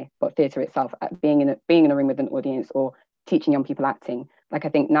 okay, but theatre itself, being in a room with an audience or teaching young people acting. Like, I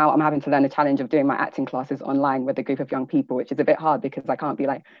think now I'm having to learn the challenge of doing my acting classes online with a group of young people, which is a bit hard because I can't be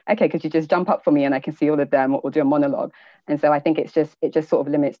like, okay, could you just jump up for me and I can see all of them, or do a monologue. And so I think it just sort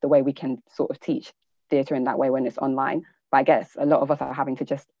of limits the way we can sort of teach theatre in that way when it's online. But I guess a lot of us are having to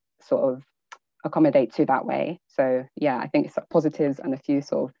just sort of accommodate to that way. So yeah, I think it's positives and a few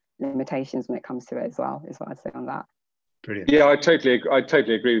sort of limitations when it comes to it as well, is what I'd say on that. Brilliant. Yeah, I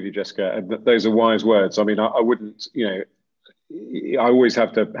totally agree with you, Jessica. And those are wise words. I mean, I wouldn't, I always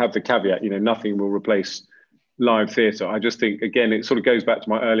have to have the caveat, nothing will replace live theatre. I just think, again, it sort of goes back to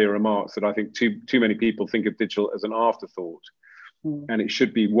my earlier remarks that I think too many people think of digital as an afterthought, and it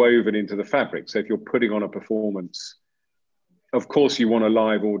should be woven into the fabric. So if you're putting on a performance, of course you want a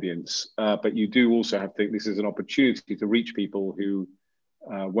live audience, but you do also have to think this is an opportunity to reach people who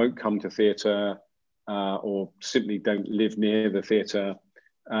won't come to theatre or simply don't live near the theatre.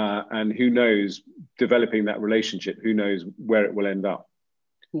 And who knows, developing that relationship, who knows where it will end up.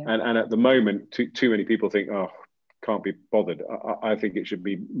 Yeah. And at the moment, too many people think, oh, can't be bothered. I think it should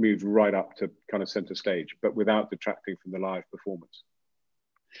be moved right up to kind of centre stage, but without detracting from the live performance.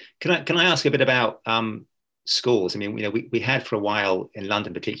 Can I ask a bit about schools? I mean, we had for a while in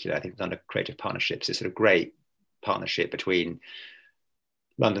London, particularly, I think under Creative Partnerships, this sort of great partnership between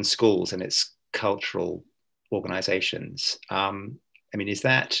London schools and its cultural organisations. I mean, has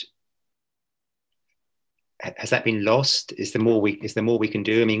that been lost? Is there more we can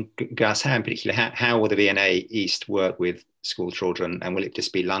do? I mean, Gus, how in particular, how will the V&A East work with school children, and will it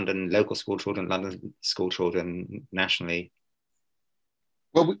just be London local school children, London school children nationally?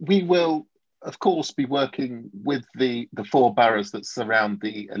 Well, we will, of course, be working with the 4 boroughs that surround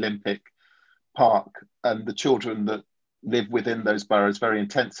the Olympic Park and the children that live within those boroughs very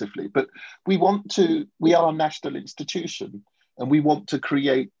intensively. But we are a national institution, and we want to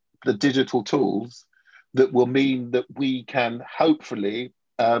create the digital tools that will mean that we can hopefully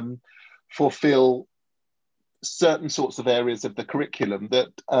fulfill certain sorts of areas of the curriculum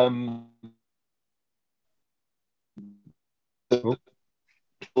that would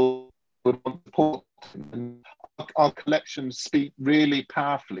want to support. And our collections speak really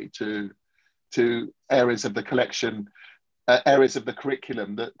powerfully to areas of the collection, areas of the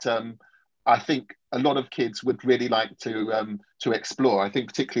curriculum that I think a lot of kids would really like to explore. I think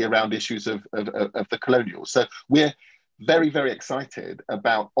particularly around issues of the colonial. So we're very, very excited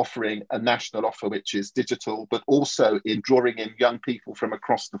about offering a national offer, which is digital, but also in drawing in young people from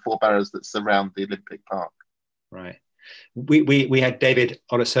across the 4 boroughs that surround the Olympic Park. Right. We had David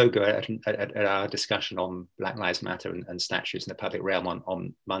Olusoga at our discussion on Black Lives Matter and statues in the public realm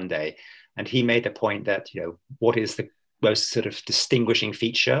on Monday, and he made the point that what is the most sort of distinguishing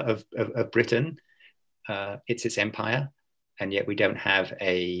feature of Britain? It's its empire, and yet we don't have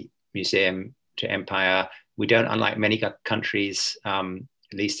a museum to empire. We don't, unlike many countries, at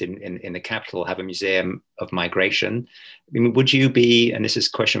least in the capital, have a museum of migration. I mean, would you be, and this is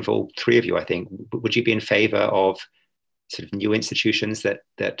a question for all 3 of you, I think, would you be in favour of sort of new institutions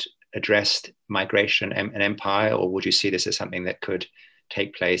that addressed migration and empire, or would you see this as something that could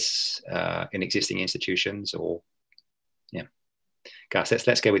take place in existing institutions, or yeah. Gus,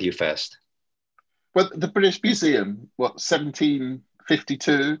 let's go with you first. Well, the British Museum,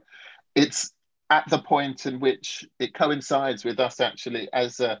 1752, it's at the point in which it coincides with us actually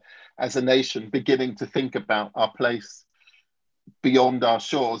as a nation beginning to think about our place beyond our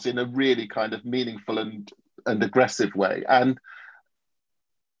shores in a really kind of meaningful and aggressive way. And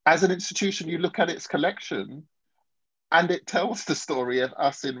as an institution, you look at its collection and it tells the story of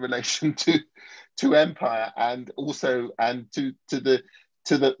us in relation to empire, and also to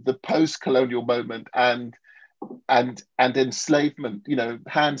the post-colonial moment and enslavement. You know,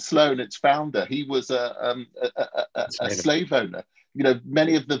 Hans Sloane, its founder, he was a slave owner. You know,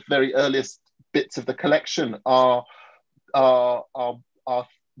 many of the very earliest bits of the collection are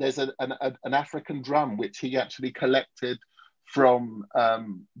there's an African drum which he actually collected from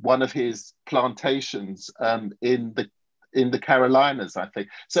one of his plantations in the Carolinas, I think.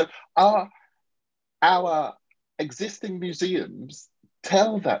 So our existing museums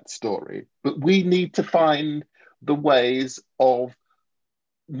tell that story, but we need to find the ways of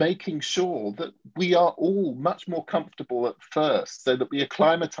making sure that we are all much more comfortable at first, so that we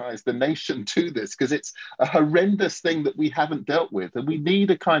acclimatize the nation to this, because it's a horrendous thing that we haven't dealt with. And we need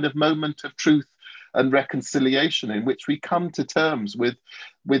a kind of moment of truth and reconciliation in which we come to terms with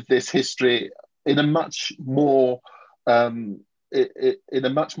this history in a much more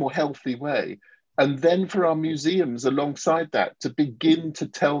healthy way. And then for our museums alongside that to begin to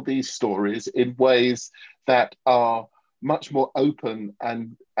tell these stories in ways that are much more open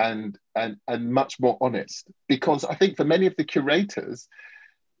and much more honest. Because I think for many of the curators,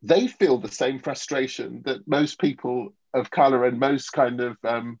 they feel the same frustration that most people of colour and most kind of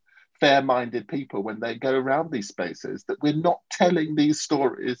fair-minded people when they go around these spaces, that we're not telling these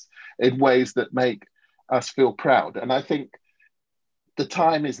stories in ways that make us feel proud. And I think the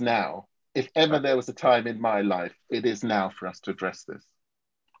time is now. If ever there was a time in my life, it is now for us to address this.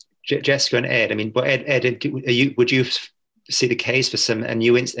 Jessica and Ed, I mean, but Ed, would you see the case for a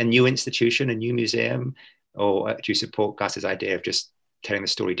new institution, a new museum, or do you support Gus's idea of just telling the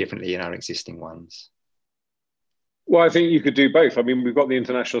story differently in our existing ones? Well, I think you could do both. I mean, we've got the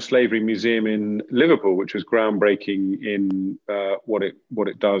International Slavery Museum in Liverpool, which was groundbreaking in what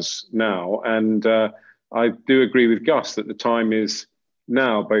it does now, and I do agree with Gus that the time is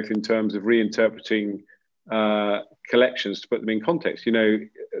now, both in terms of reinterpreting collections to put them in context. You know,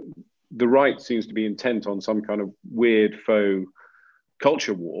 the right seems to be intent on some kind of weird faux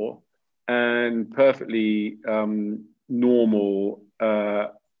culture war, and perfectly normal,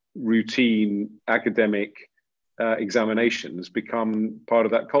 routine academic examinations become part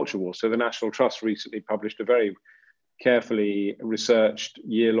of that culture war. So the National Trust recently published a very carefully researched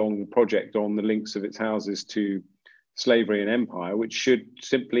year-long project on the links of its houses to slavery and empire, which should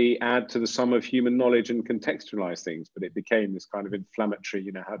simply add to the sum of human knowledge and contextualize things. But it became this kind of inflammatory,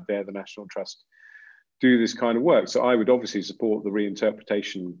 you know, how dare the National Trust do this kind of work? So I would obviously support the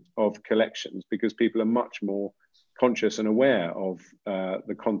reinterpretation of collections, because people are much more conscious and aware of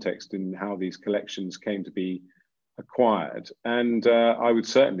the context in how these collections came to be acquired. And I would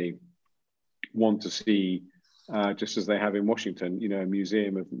certainly want to see, just as they have in Washington, you know, a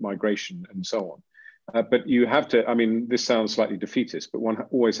museum of migration and so on. But you have to, I mean, this sounds slightly defeatist, but one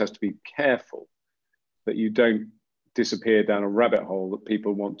always has to be careful that you don't disappear down a rabbit hole that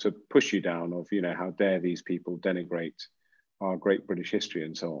people want to push you down of, you know, how dare these people denigrate our great British history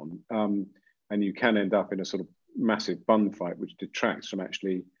and so on. And you can end up in a sort of massive bun fight, which detracts from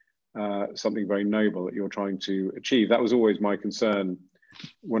actually something very noble that you're trying to achieve. That was always my concern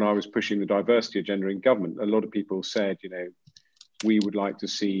when I was pushing the diversity agenda in government. A lot of people said, you know, we would like to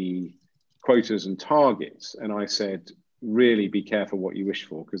see quotas and targets. And I said, really be careful what you wish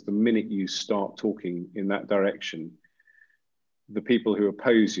for, because the minute you start talking in that direction, the people who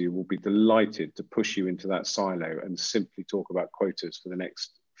oppose you will be delighted to push you into that silo and simply talk about quotas for the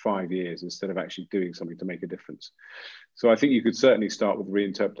next 5 years instead of actually doing something to make a difference. So I think you could certainly start with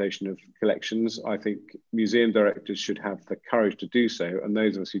reinterpretation of collections. I think museum directors should have the courage to do so, and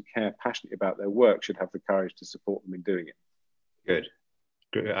those of us who care passionately about their work should have the courage to support them in doing it. Good.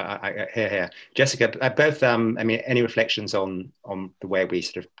 I hear. Jessica, both, I mean, any reflections on the way we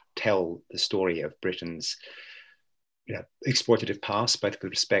sort of tell the story of Britain's, you know, exploitative past, both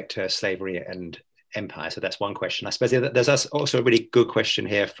with respect to slavery and empire? So that's one question. I suppose there's also a really good question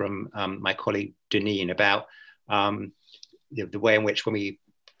here from my colleague Deneen about you know, the way in which, when we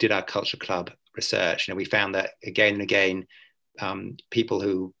did our Culture Club research, you know, we found that again and again, people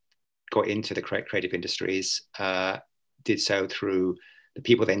who got into the creative industries did so through the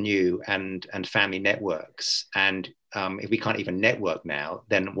people they knew and family networks. And if we can't even network now,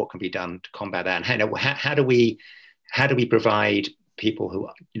 then what can be done to combat that? And how do we provide people who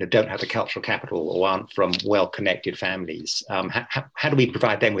don't have the cultural capital or aren't from well-connected families? How do we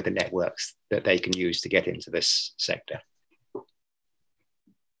provide them with the networks that they can use to get into this sector?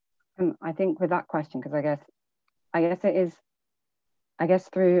 I think with that question, because I guess it is,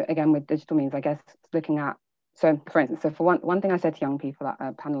 through, again, with digital means, I guess looking at, so for instance, so for one thing I said to young people at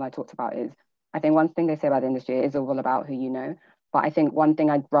a panel I talked about is, I think one thing they say about the industry is all about who you know. But I think one thing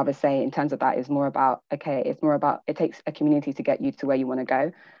I'd rather say in terms of that is more about, okay, it's more about, it takes a community to get you to where you want to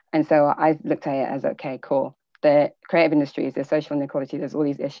go. And so I looked at it as, okay, cool. The creative industries, there's social inequality, there's all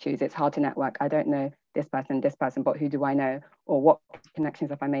these issues. It's hard to network. I don't know this person, but who do I know? Or what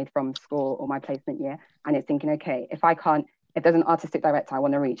connections have I made from school or my placement year? And it's thinking, okay, if there's an artistic director I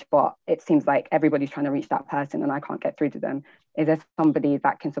want to reach, but it seems like everybody's trying to reach that person and I can't get through to them, is there somebody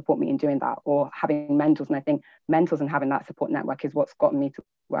that can support me in doing that? Or having mentors? And I think mentors and having that support network is what's gotten me to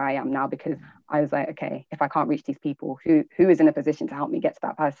where I am now, because I was like, okay, if I can't reach these people, who is in a position to help me get to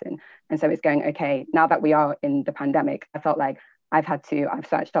that person? And so it's going, okay, now that we are in the pandemic, I felt like I've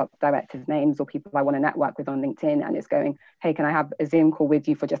searched up directors' names or people I want to network with on LinkedIn, and it's going, hey, can I have a Zoom call with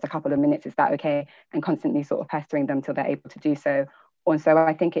you for just a couple of minutes? Is that okay? And constantly sort of pestering them till they're able to do so. And so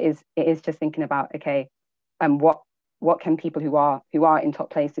I think it is just thinking about, okay, what can people who are in top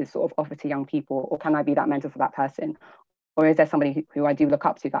places sort of offer to young people, or can I be that mentor for that person? Or is there somebody who I do look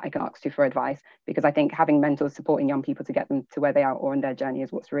up to that I can ask to for advice? Because I think having mentors supporting young people to get them to where they are or in their journey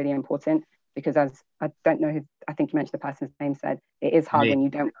is what's really important. Because as I don't know who, I think you mentioned the person's name, said, it is hard when you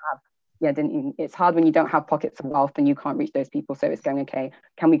don't have, it's hard when you don't have pockets of wealth and you can't reach those people. So it's going, okay,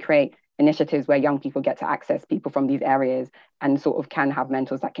 can we create initiatives where young people get to access people from these areas and sort of can have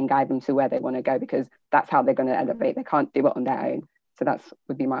mentors that can guide them to where they want to go, because that's how they're going to elevate. They can't do it on their own. So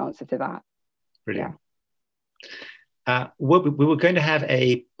would be my answer to that. Brilliant. Yeah. We were going to have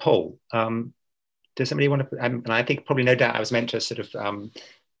a poll. Does somebody want to, and I think probably no doubt I was meant to sort of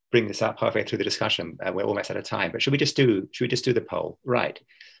bring this up halfway through the discussion. We're almost out of time, but should we just do the poll? Right.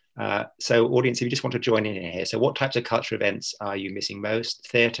 So audience, if you just want to join in here. So what types of cultural events are you missing most?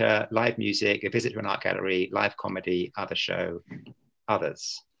 Theatre, live music, a visit to an art gallery, live comedy, other show,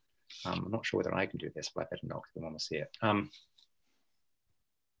 others. I'm not sure whether I can do this, but I better not because I want to see it.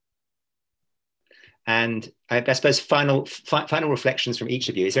 And I suppose final reflections from each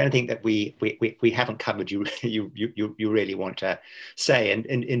of you. Is there anything that we haven't covered you really want to say? And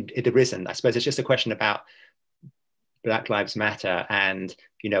if there isn't, I suppose it's just a question about Black Lives Matter, and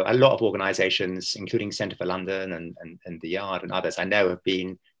a lot of organisations, including Centre for London and the Yard and others, I know have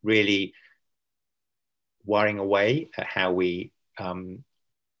been really worrying away at how we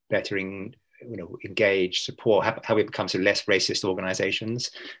better engage, support, how we become sort of less racist organisations.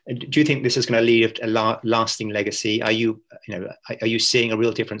 Do you think this is going to leave a lasting legacy? Are you seeing a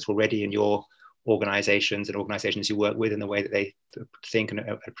real difference already in your organisations and organisations you work with in the way that they think and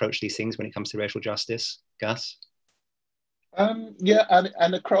approach these things when it comes to racial justice? Gus? Yeah,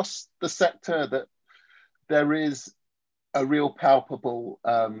 and across the sector, that there is a real palpable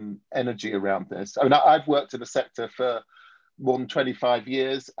energy around this. I mean, I've worked in the sector for more than 25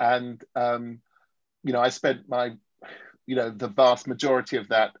 years, and I spent my the vast majority of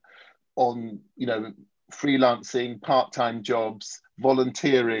that on freelancing, part-time jobs,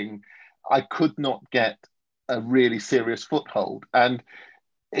 volunteering. I could not get a really serious foothold, and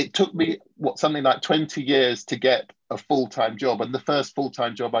it took me something like 20 years to get a full-time job, and the first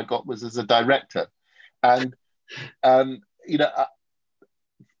full-time job I got was as a director. And the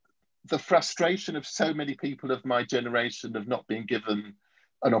frustration of so many people of my generation of not being given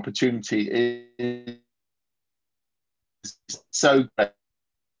an opportunity is so great.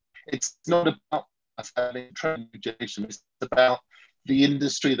 It's not about us having a training generation, it's about the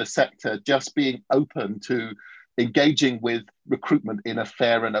industry, the sector, just being open to engaging with recruitment in a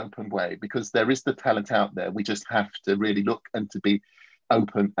fair and open way, because there is the talent out there. We just have to really look and to be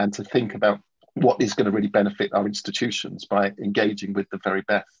open and to think about what is going to really benefit our institutions by engaging with the very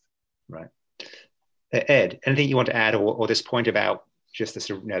best. Right. Ed, anything you want to add, or this point about just the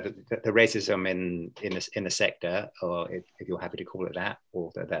sort of, the racism in the sector, or if you're happy to call it that,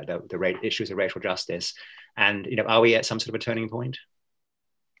 or the issues of racial justice, and are we at some sort of a turning point?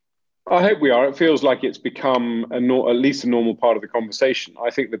 I hope we are. It feels like it's become at least a normal part of the conversation.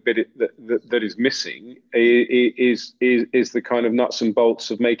 I think the bit that is missing is the kind of nuts and bolts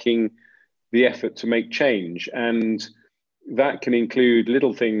of making the effort to make change, and that can include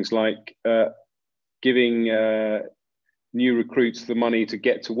little things like giving new recruits the money to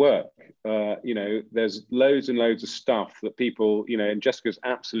get to work. You know, there's loads and loads of stuff that people, you know, and Jessica's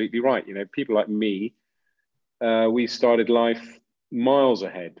absolutely right. You know, people like me, we started life miles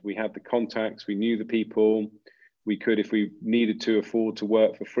ahead. We had the contacts, we knew the people, we could, if we needed to, afford to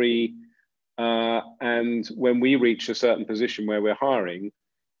work for free. And when we reach a certain position where we're hiring,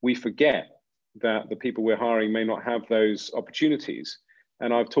 we forget that the people we're hiring may not have those opportunities.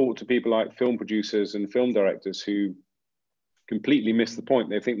 And I've talked to people like film producers and film directors who completely miss the point.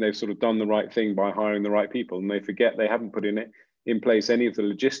 They think they've sort of done the right thing by hiring the right people, and they forget they haven't put in place any of the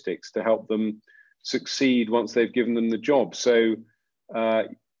logistics to help them succeed once they've given them the job. So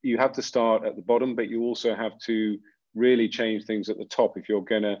you have to start at the bottom, but you also have to really change things at the top if you're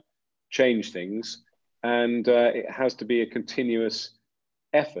going to change things. And it has to be a continuous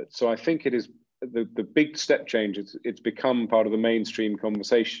effort. So I think it is the big step change. It's become part of the mainstream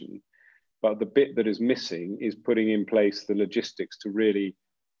conversation. But the bit that is missing is putting in place the logistics to really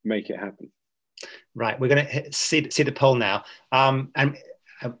make it happen. Right, we're going to see the poll now. And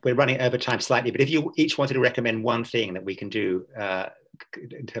we're running over time slightly, but if you each wanted to recommend one thing that we can do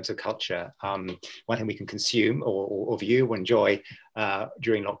in terms of culture, one thing we can consume or view or enjoy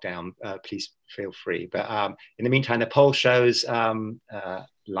during lockdown, please feel free. But in the meantime, the poll shows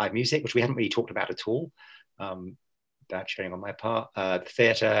live music, which we haven't really talked about at all. That sharing on my part. The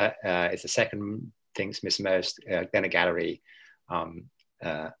theatre is the second things missed most, then a gallery,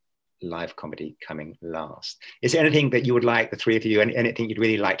 live comedy coming last. Is there anything that you would like, the three of you, and anything you'd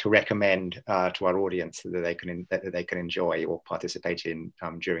really like to recommend to our audience that they can enjoy or participate in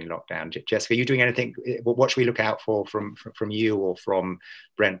during lockdown? Jessica, are you doing anything? What should we look out for from you or from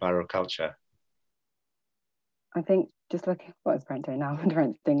Brent Borough of Culture? I think just look, what is Brent doing now?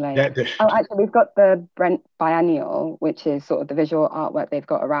 Brent's doing late. Oh, actually, we've got the Brent Biennial, which is sort of the visual artwork they've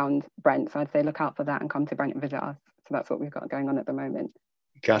got around Brent. So I'd say look out for that and come to Brent and visit us. So that's what we've got going on at the moment.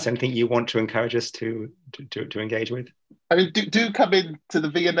 Gus, anything you want to encourage us to engage with? I mean, do come in to the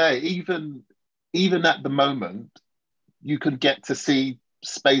V&A. Even at the moment, you can get to see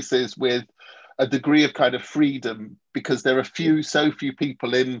spaces with a degree of kind of freedom because there are so few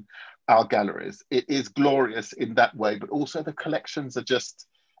people in our galleries. It is glorious in that way, but also the collections are just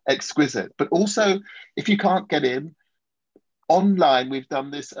exquisite. But also, if you can't get in, online, we've done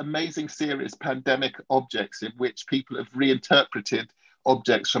this amazing series, Pandemic Objects, in which people have reinterpreted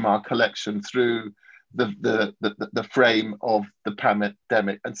objects from our collection through the frame of the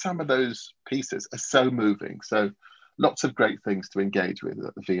pandemic. And some of those pieces are so moving. So lots of great things to engage with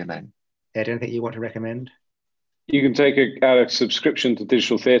at the V&A. Ed, anything you want to recommend? You can take a subscription to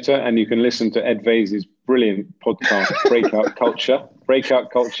digital theatre, and you can listen to Ed Vaizey's brilliant podcast,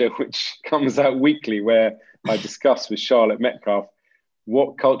 Breakout Culture, which comes out weekly, where I discuss with Charlotte Metcalf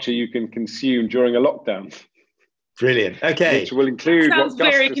what culture you can consume during a lockdown. Brilliant. Okay. Which will include what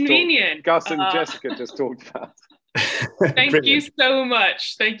Gus and Uh, Jessica just talked about. Thank you so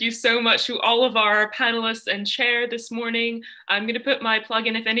much. Thank you so much to all of our panelists and chair this morning. I'm going to put my plug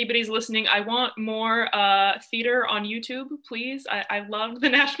in if anybody's listening. I want more theater on YouTube, please. I love the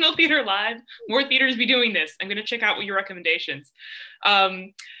National Theatre Live. More theaters be doing this. I'm going to check out what your recommendations.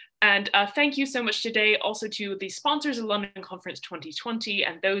 And thank you so much today also to the sponsors of London Conference 2020,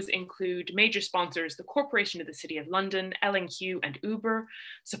 and those include major sponsors, the Corporation of the City of London, L&Q and Uber,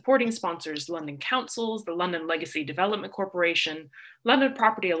 supporting sponsors, London Councils, the London Legacy Development Corporation, London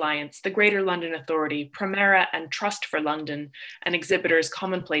Property Alliance, the Greater London Authority, Primera and Trust for London, and exhibitors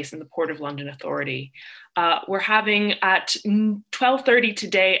Commonplace and the Port of London Authority. We're having at 12:30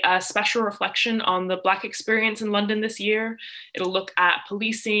 today a special reflection on the Black experience in London this year. It'll look at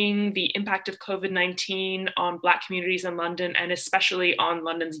policing, the impact of COVID-19 on Black communities in London, and especially on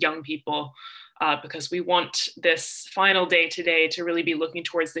London's young people, because we want this final day today to really be looking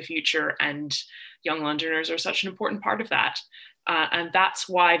towards the future, and young Londoners are such an important part of that. And that's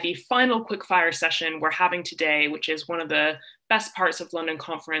why the final quickfire session we're having today, which is one of the best parts of London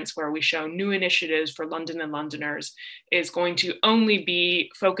Conference, where we show new initiatives for London and Londoners, is going to only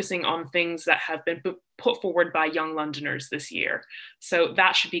be focusing on things that have been put forward by young Londoners this year. So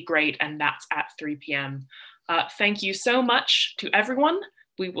that should be great, and that's at 3 p.m. Thank you so much to everyone.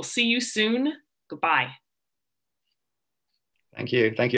 We will see you soon. Goodbye. Thank you. Thank you.